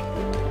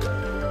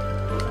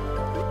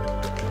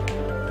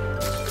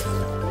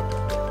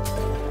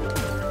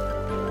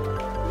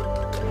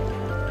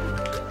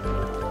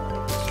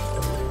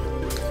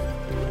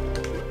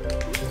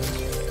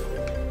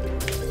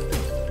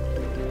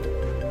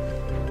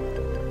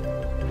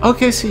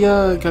 Okay, see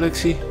ya,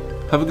 Galaxy.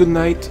 Have a good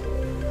night.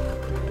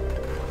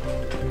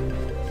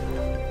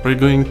 We're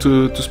going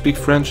to speak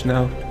French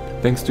now,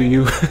 thanks to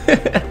you.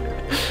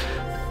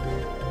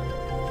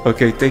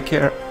 Okay, take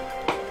care.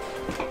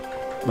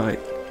 Bye.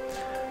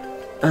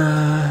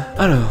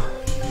 Alors.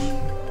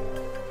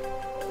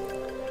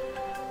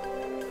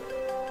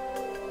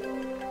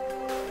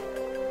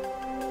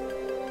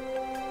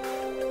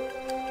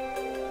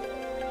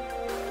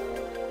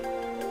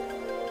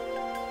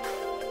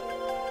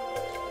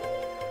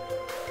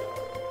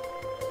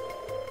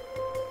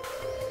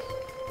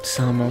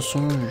 C'est un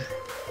mensonge.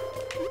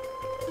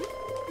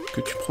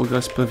 Que tu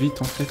progresses pas vite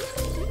en fait.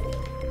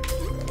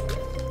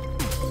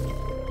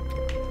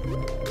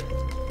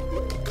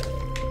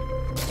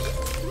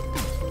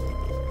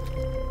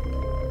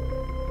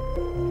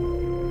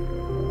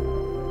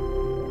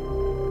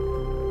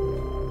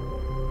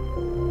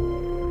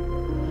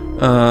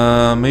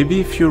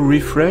 Maybe if you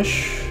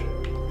refresh.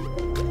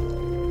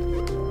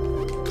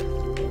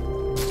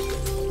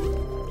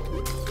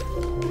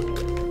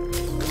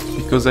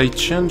 Because I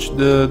changed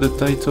the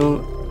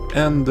title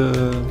and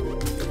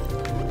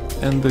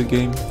the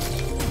game.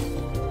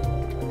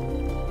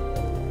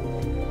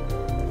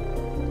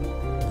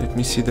 Let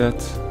me see that.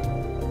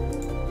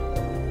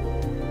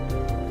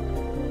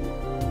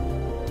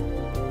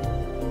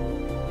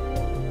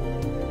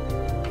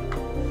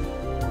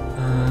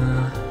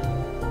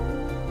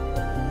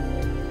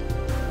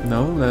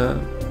 No,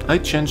 I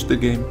changed the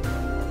game.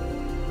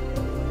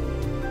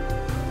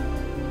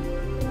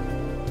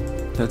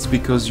 That's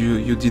because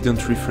you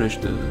didn't refresh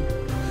the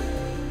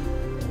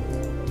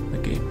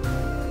game.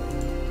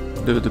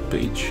 The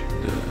page.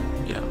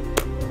 Yeah.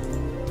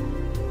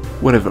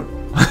 Whatever.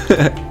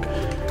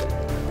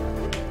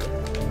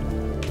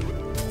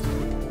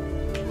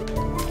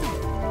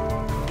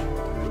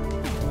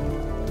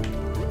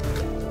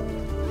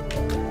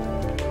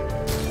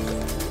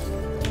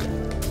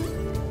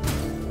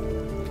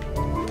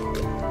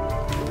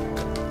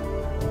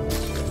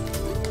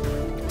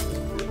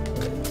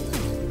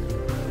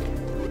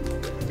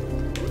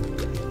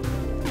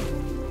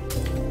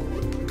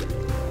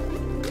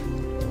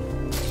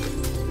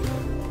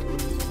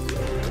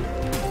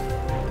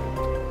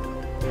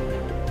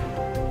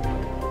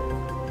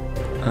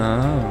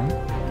 Ah.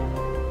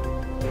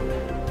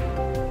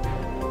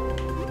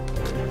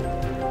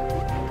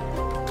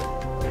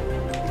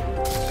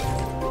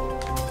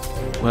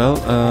 Well,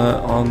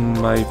 on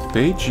my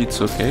page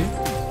it's okay.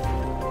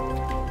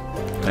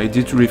 I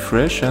did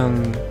refresh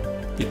and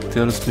it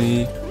tells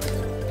me...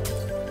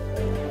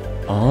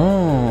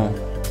 Oh!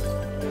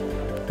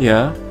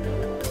 Yeah,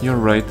 you're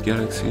right,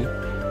 Galaxy.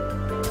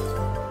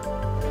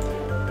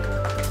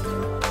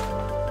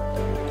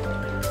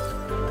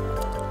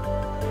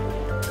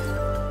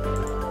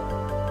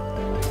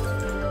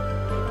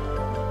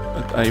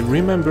 I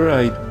remember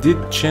I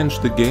did change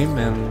the game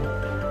and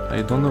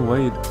I don't know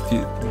why it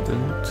didn't.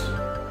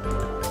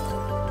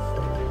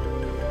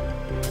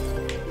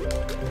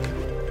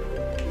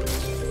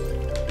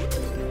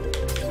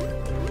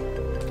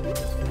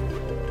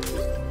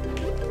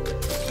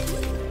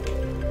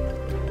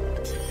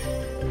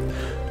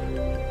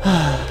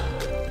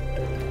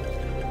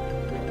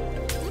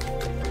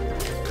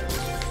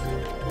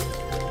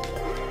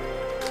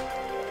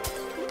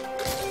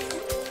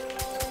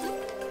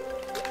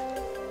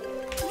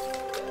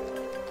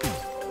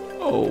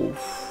 Oh.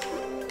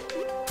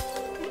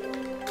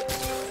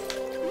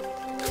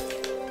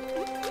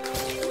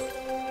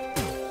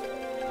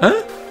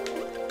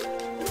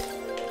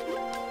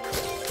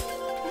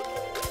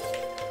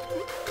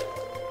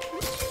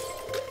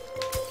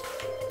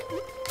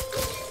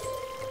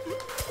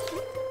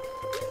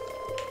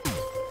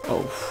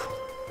 Oh.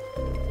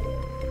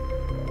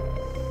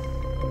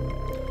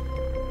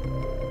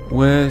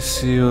 Ouais,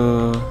 c'est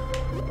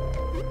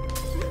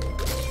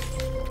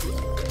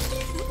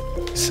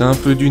un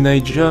peu du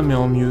Naija, mais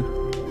en mieux.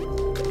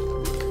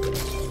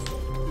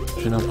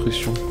 J'ai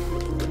l'impression.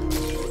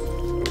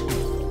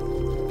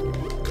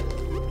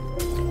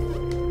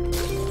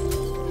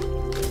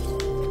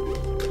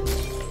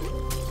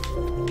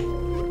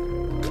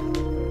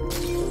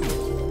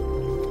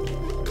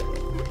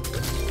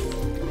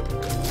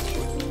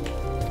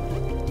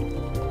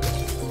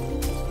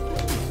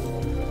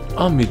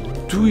 Ah, mais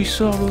d'où il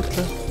sort l'autre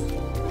là?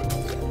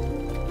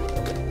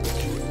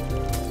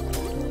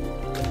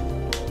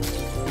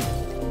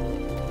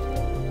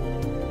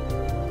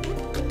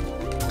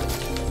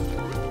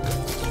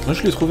 Moi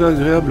je l'ai trouvé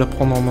agréable à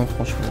prendre en main,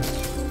 franchement.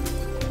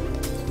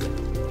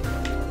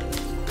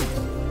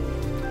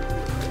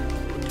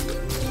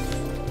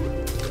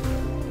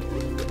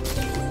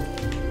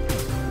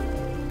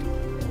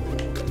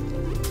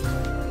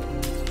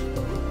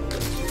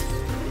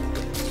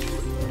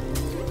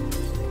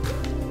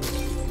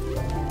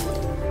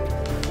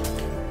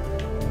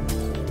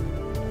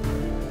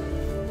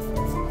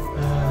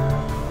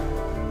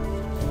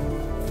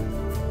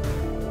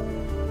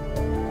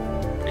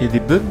 Il y a des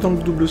bugs dans le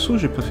double saut,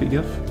 j'ai pas fait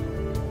gaffe.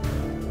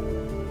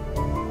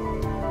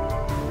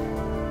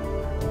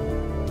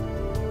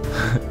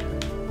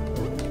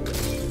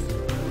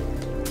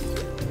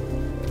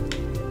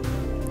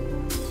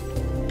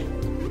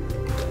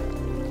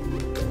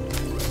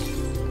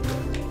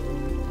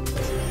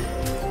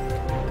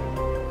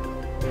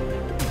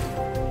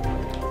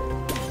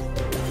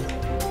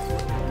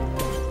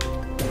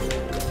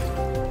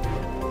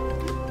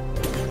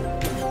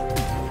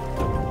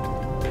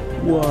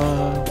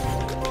 Waouh.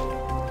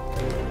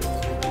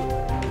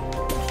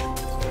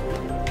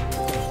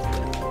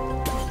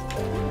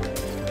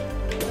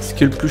 Ce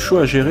qui est le plus chaud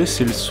à gérer,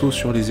 c'est le saut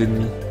sur les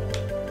ennemis.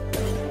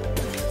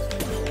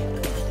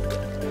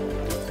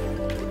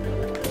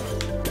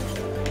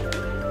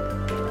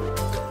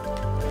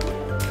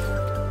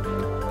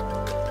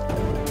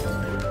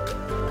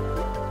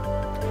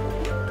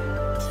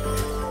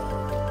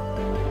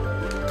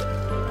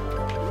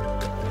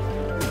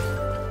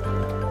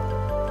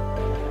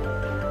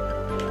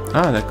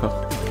 Ah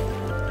d'accord.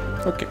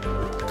 Ok.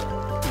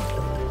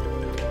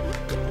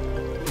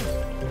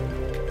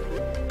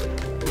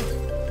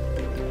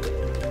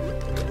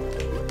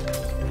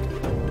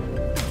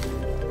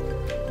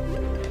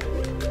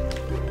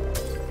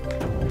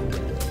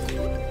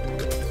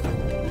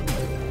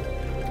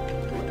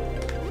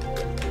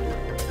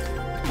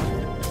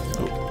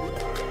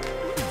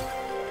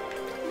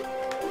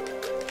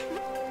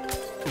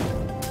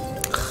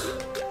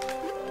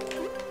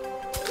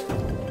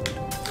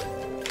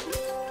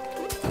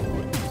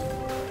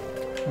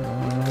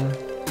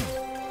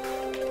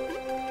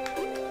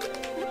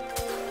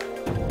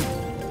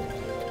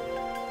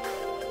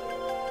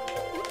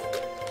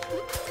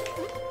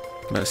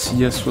 Bah, s'il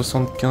y a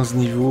 75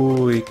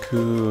 niveaux et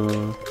que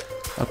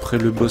après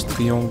le boss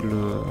triangle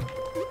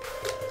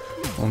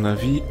on a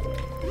vie,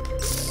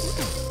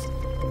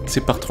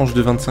 c'est par tranche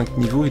de 25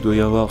 niveaux, il doit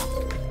y avoir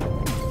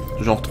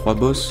genre 3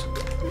 boss,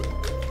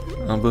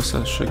 un boss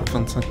à chaque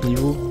 25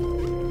 niveaux.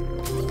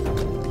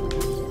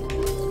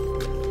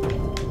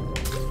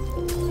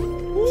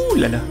 Ouh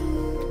là là.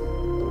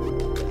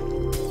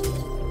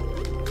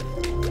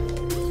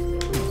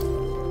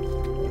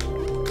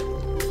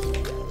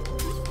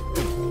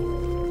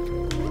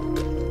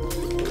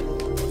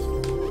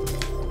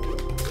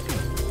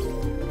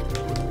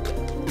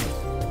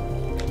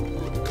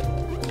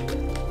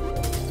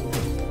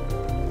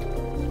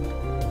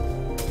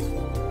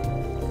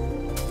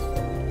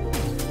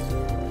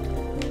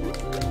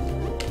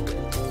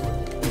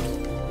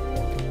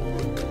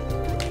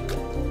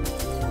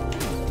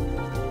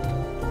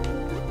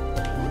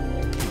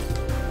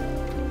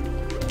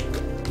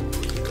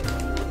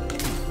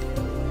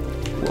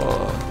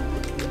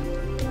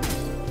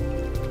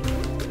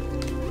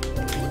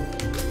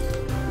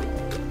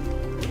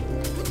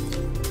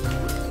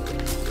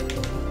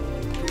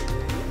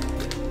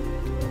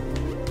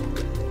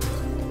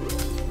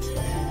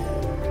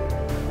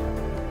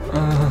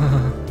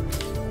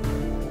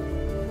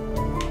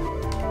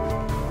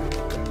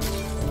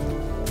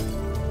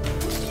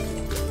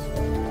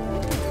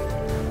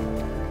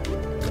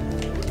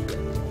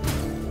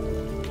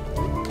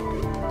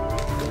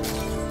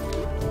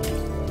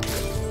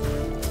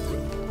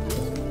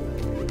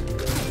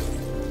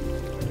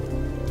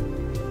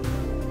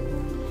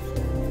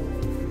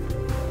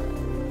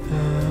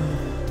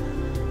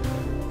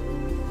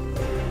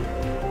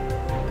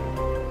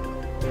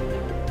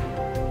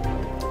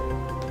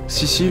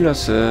 Si, là,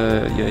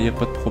 y a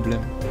pas de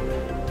problème.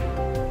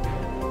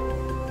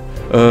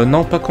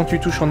 Non, pas quand tu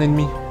touches en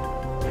ennemi.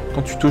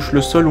 Quand tu touches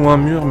le sol ou un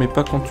mur, mais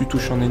pas quand tu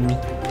touches en ennemi.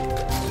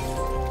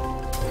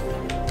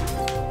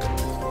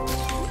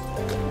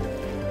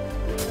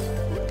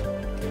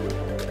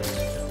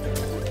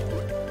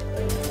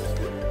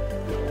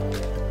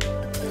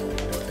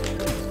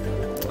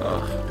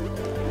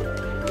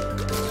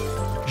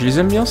 Je les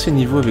aime bien ces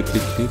niveaux avec les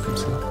clés comme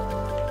ça.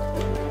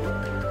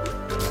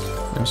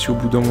 Même si au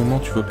bout d'un moment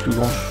tu vois plus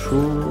grand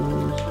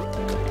chose.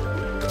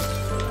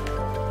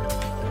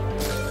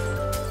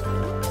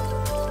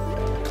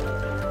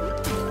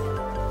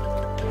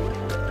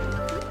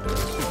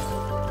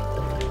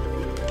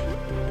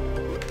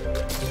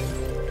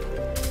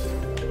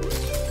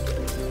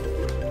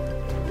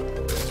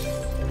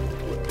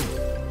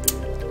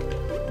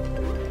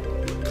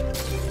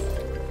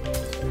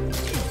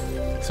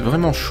 C'est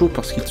vraiment chaud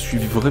parce qu'ils te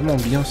suivent vraiment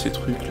bien ces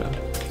trucs là.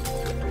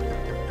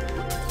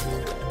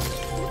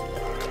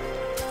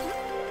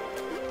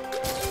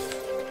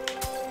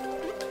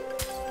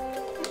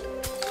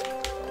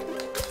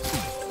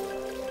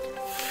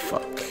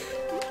 Fuck.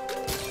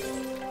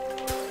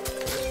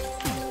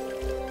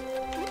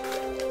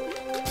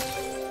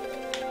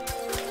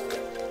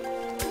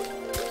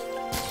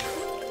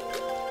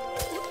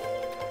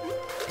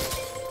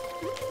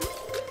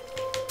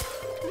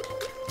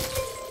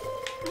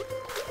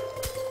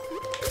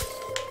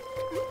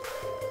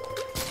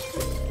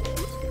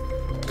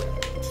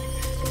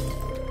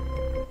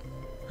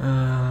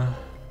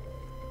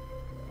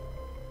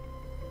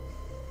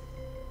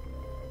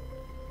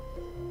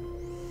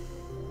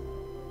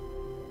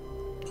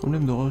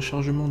 Problème de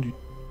rechargement du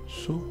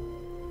seau.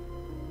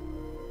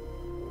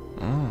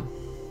 Ah.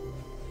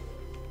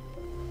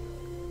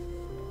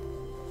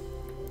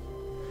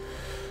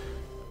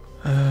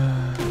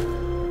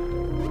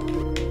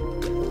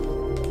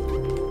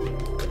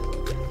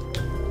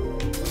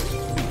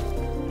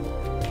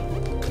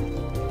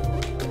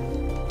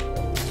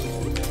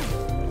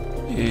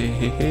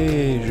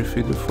 Et je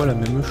fais 2 fois la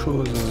même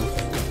chose.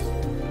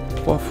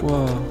 3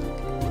 fois.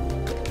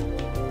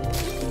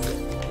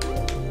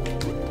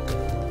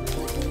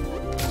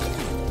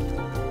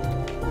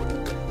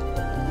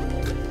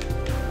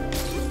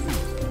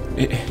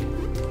 Et...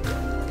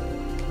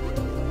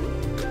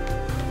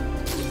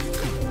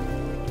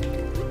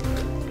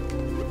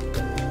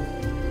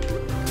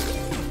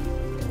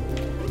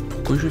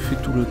 pourquoi je fais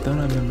tout le temps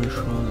la même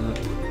chose?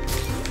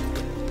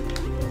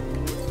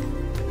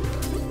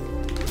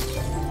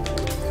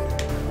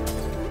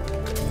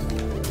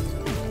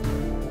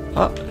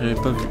 Ah, j'avais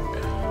pas vu.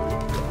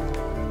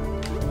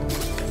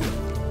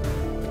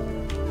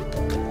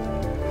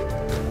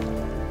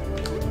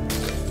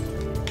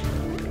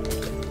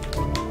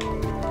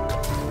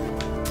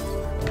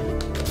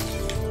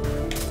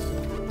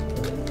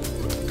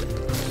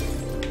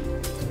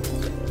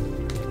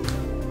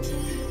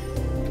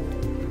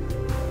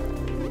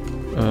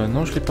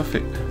 Non, je l'ai pas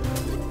fait.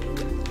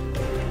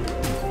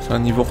 C'est un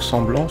niveau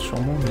ressemblant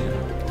sûrement, mais...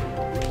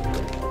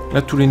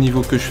 là, tous les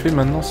niveaux que je fais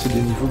maintenant, c'est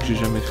des niveaux que j'ai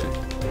jamais fait.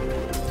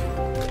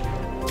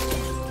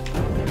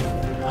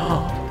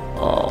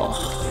 Oh.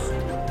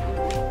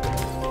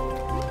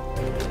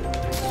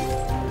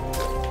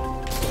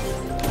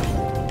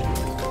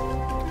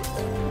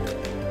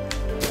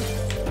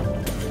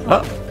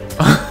 Ah.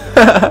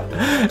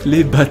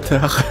 Les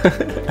bâtards.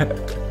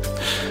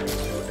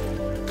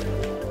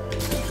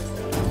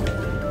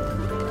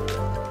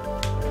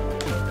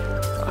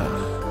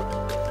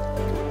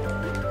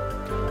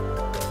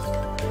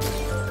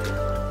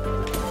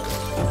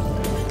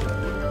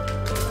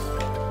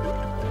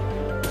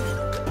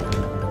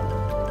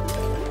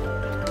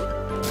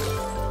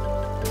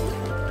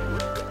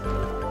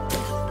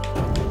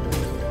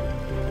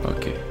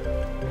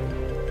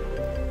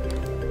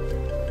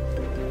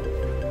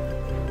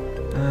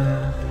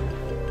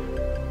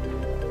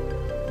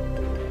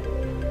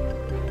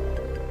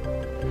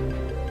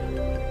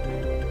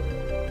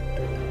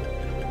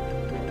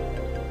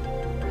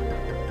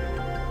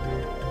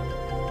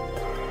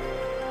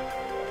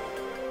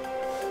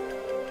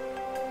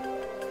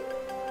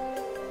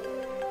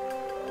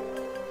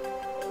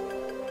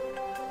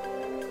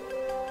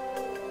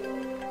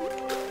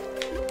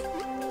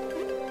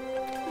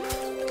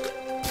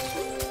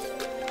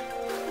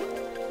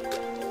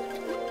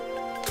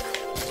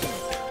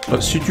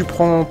 Si tu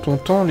prends ton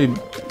temps,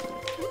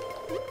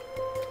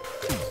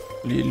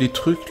 les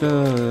trucs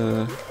là,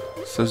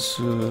 ça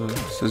se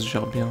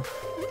gère bien.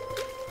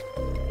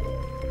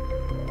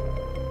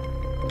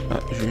 Ah,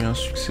 j'ai eu un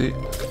succès.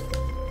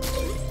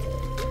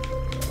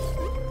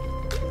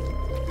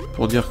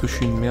 Pour dire que je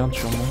suis une merde,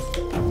 sûrement.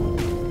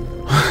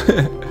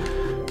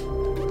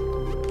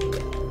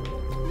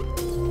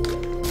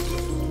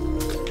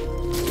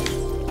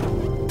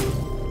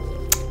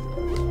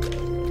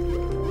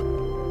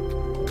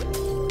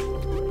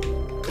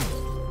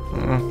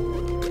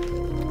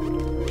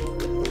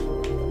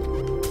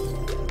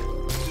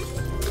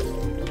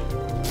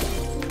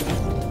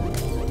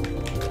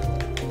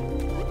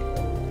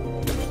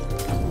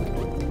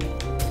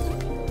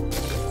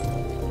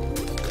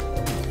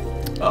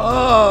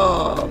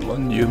 Ah, mon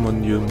Dieu, mon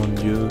Dieu, mon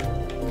Dieu.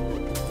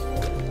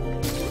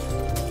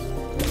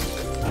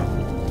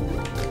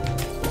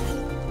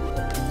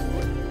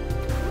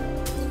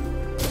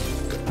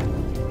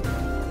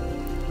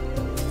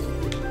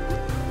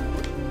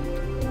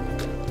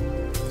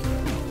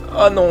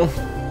 Ah non.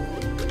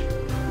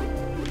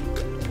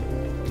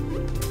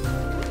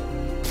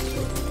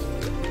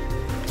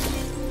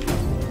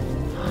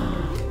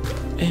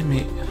 Eh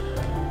mais...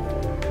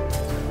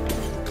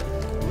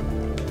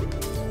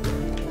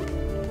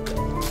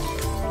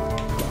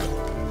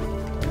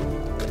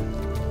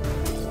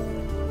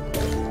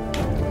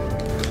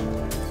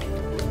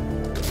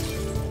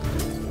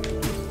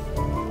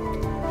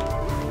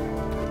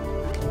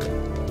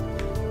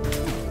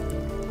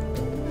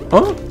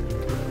 Hein?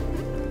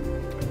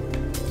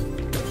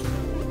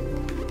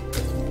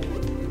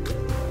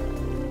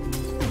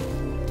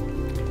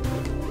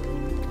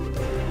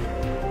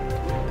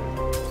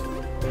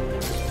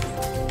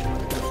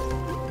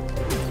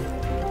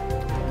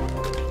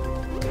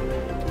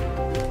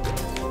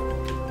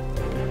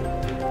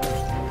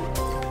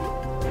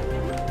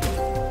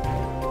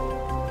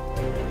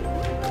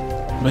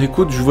 Bah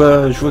écoute, je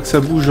vois que ça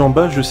bouge en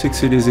bas, je sais que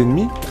c'est les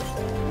ennemis.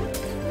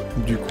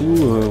 Du coup,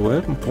 ouais,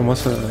 pour moi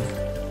ça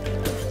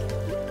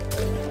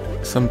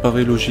me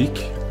paraît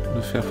logique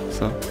de faire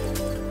ça.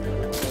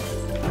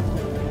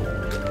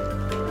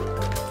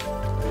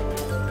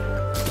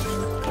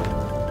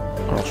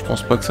 Alors je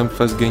pense pas que ça me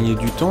fasse gagner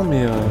du temps,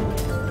 mais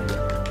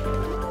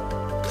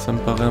ça me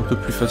paraît un peu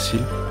plus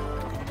facile.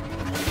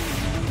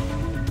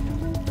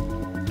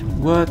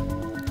 What?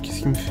 Qu'est-ce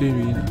qu'il me fait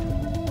lui là?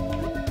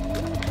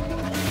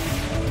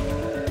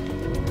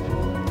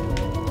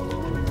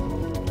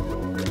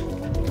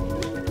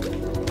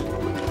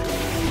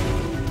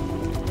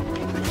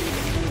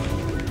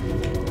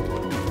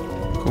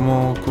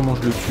 Comment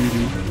je le tue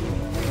lui?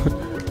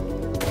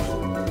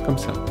 Comme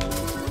ça.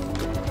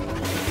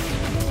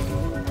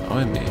 Ah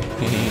ouais mais...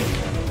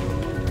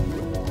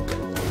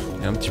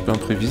 Il est un petit peu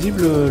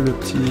imprévisible le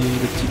petit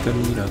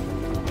ami là.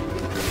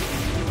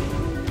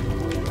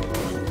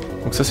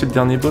 Donc ça c'est le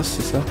dernier boss,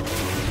 c'est ça?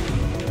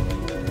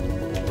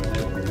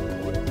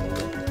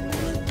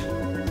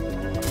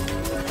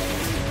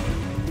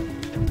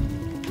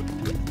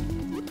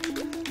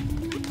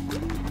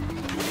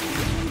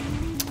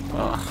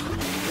 Ah.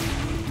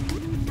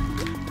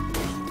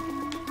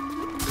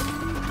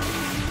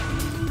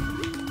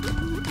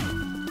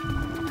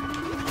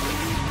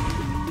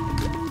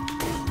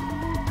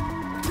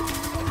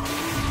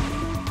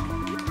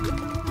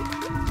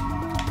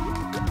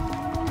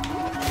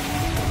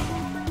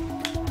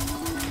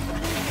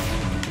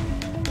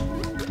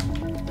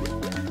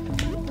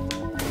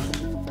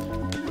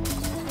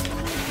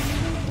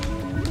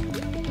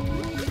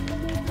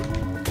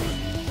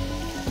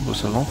 Bon,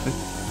 ça va en fait.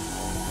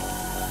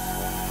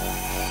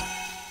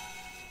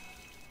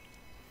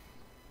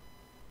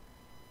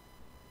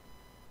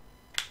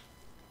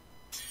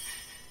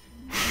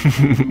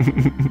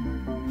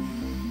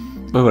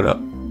 Bah voilà.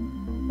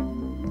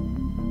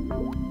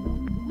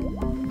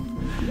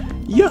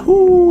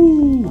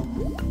 Yahoo!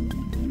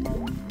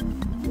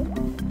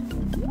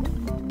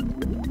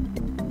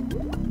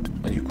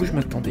 Bah, du coup, je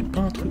m'attendais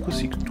pas à un truc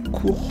aussi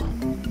court.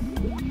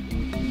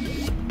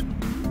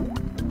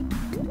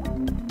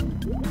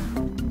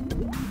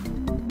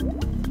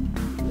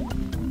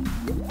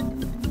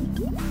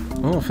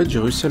 Oh, en fait, j'ai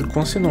réussi à le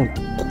coincer dans le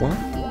coin.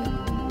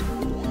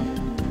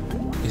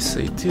 Et ça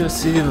a été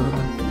assez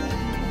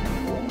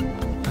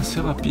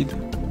rapide.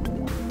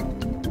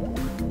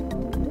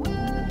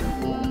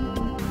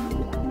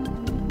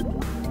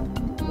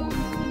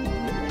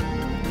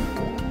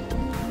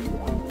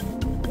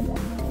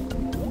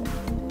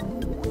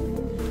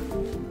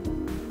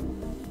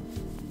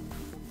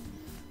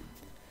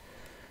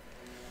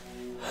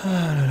 Ah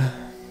là là.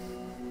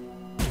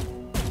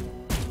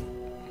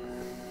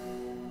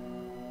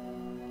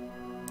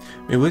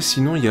 Mais ouais,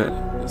 sinon, il y a...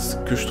 Ce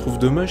que je trouve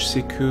dommage,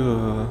 c'est que...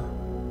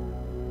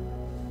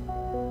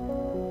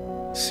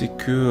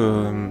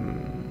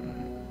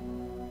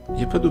 il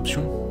n'y a pas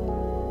d'option.